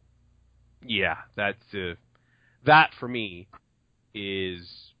 that for me is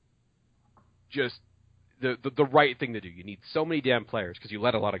just the right thing to do. You need so many damn players because you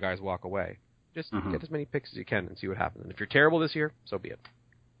let a lot of guys walk away. Just get as many picks as you can and see what happens. And if you're terrible this year, so be it.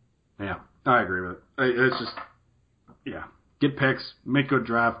 Yeah, I agree with it. It's just, get picks, make good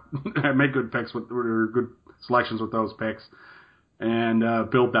draft, make good picks or good selections with those picks, and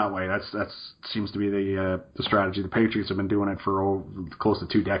build that way. That seems to be the strategy. The Patriots have been doing it for close to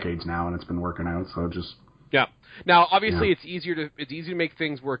 2 decades now, and it's been working out. So just. Yeah. Now, obviously, it's easy to make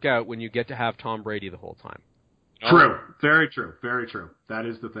things work out when you get to have Tom Brady the whole time. True. Very true. Very true. That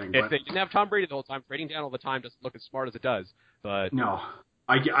is the thing. If they didn't have Tom Brady the whole time, trading down all the time doesn't look as smart as it does. But no,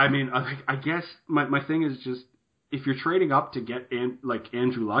 I guess my thing is just if you're trading up to get in like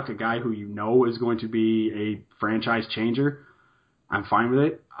Andrew Luck, a guy who is going to be a franchise changer, I'm fine with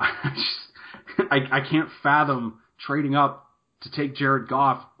it. I can't fathom trading up to take Jared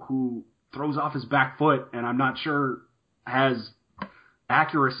Goff, who throws off his back foot, and I'm not sure has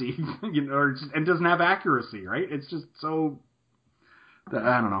accuracy, and doesn't have accuracy, right? It's just so,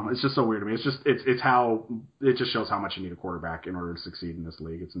 I don't know. It's just so weird to me. It just shows how much you need a quarterback in order to succeed in this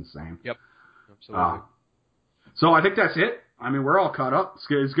league. It's insane. Yep. Absolutely. So I think that's it. We're all caught up.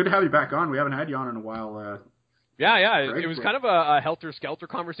 It's good to have you back on. We haven't had you on in a while. Yeah. It was kind of a helter-skelter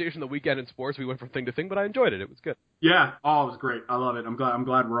conversation the weekend in sports. We went from thing to thing, but I enjoyed it. It was good. Yeah. Oh, it was great. I love it. I'm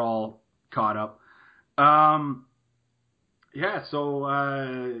glad we're all caught up. So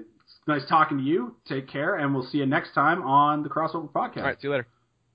it's nice talking to you. Take care, and we'll see you next time on the Crossover Podcast. All right, see you later.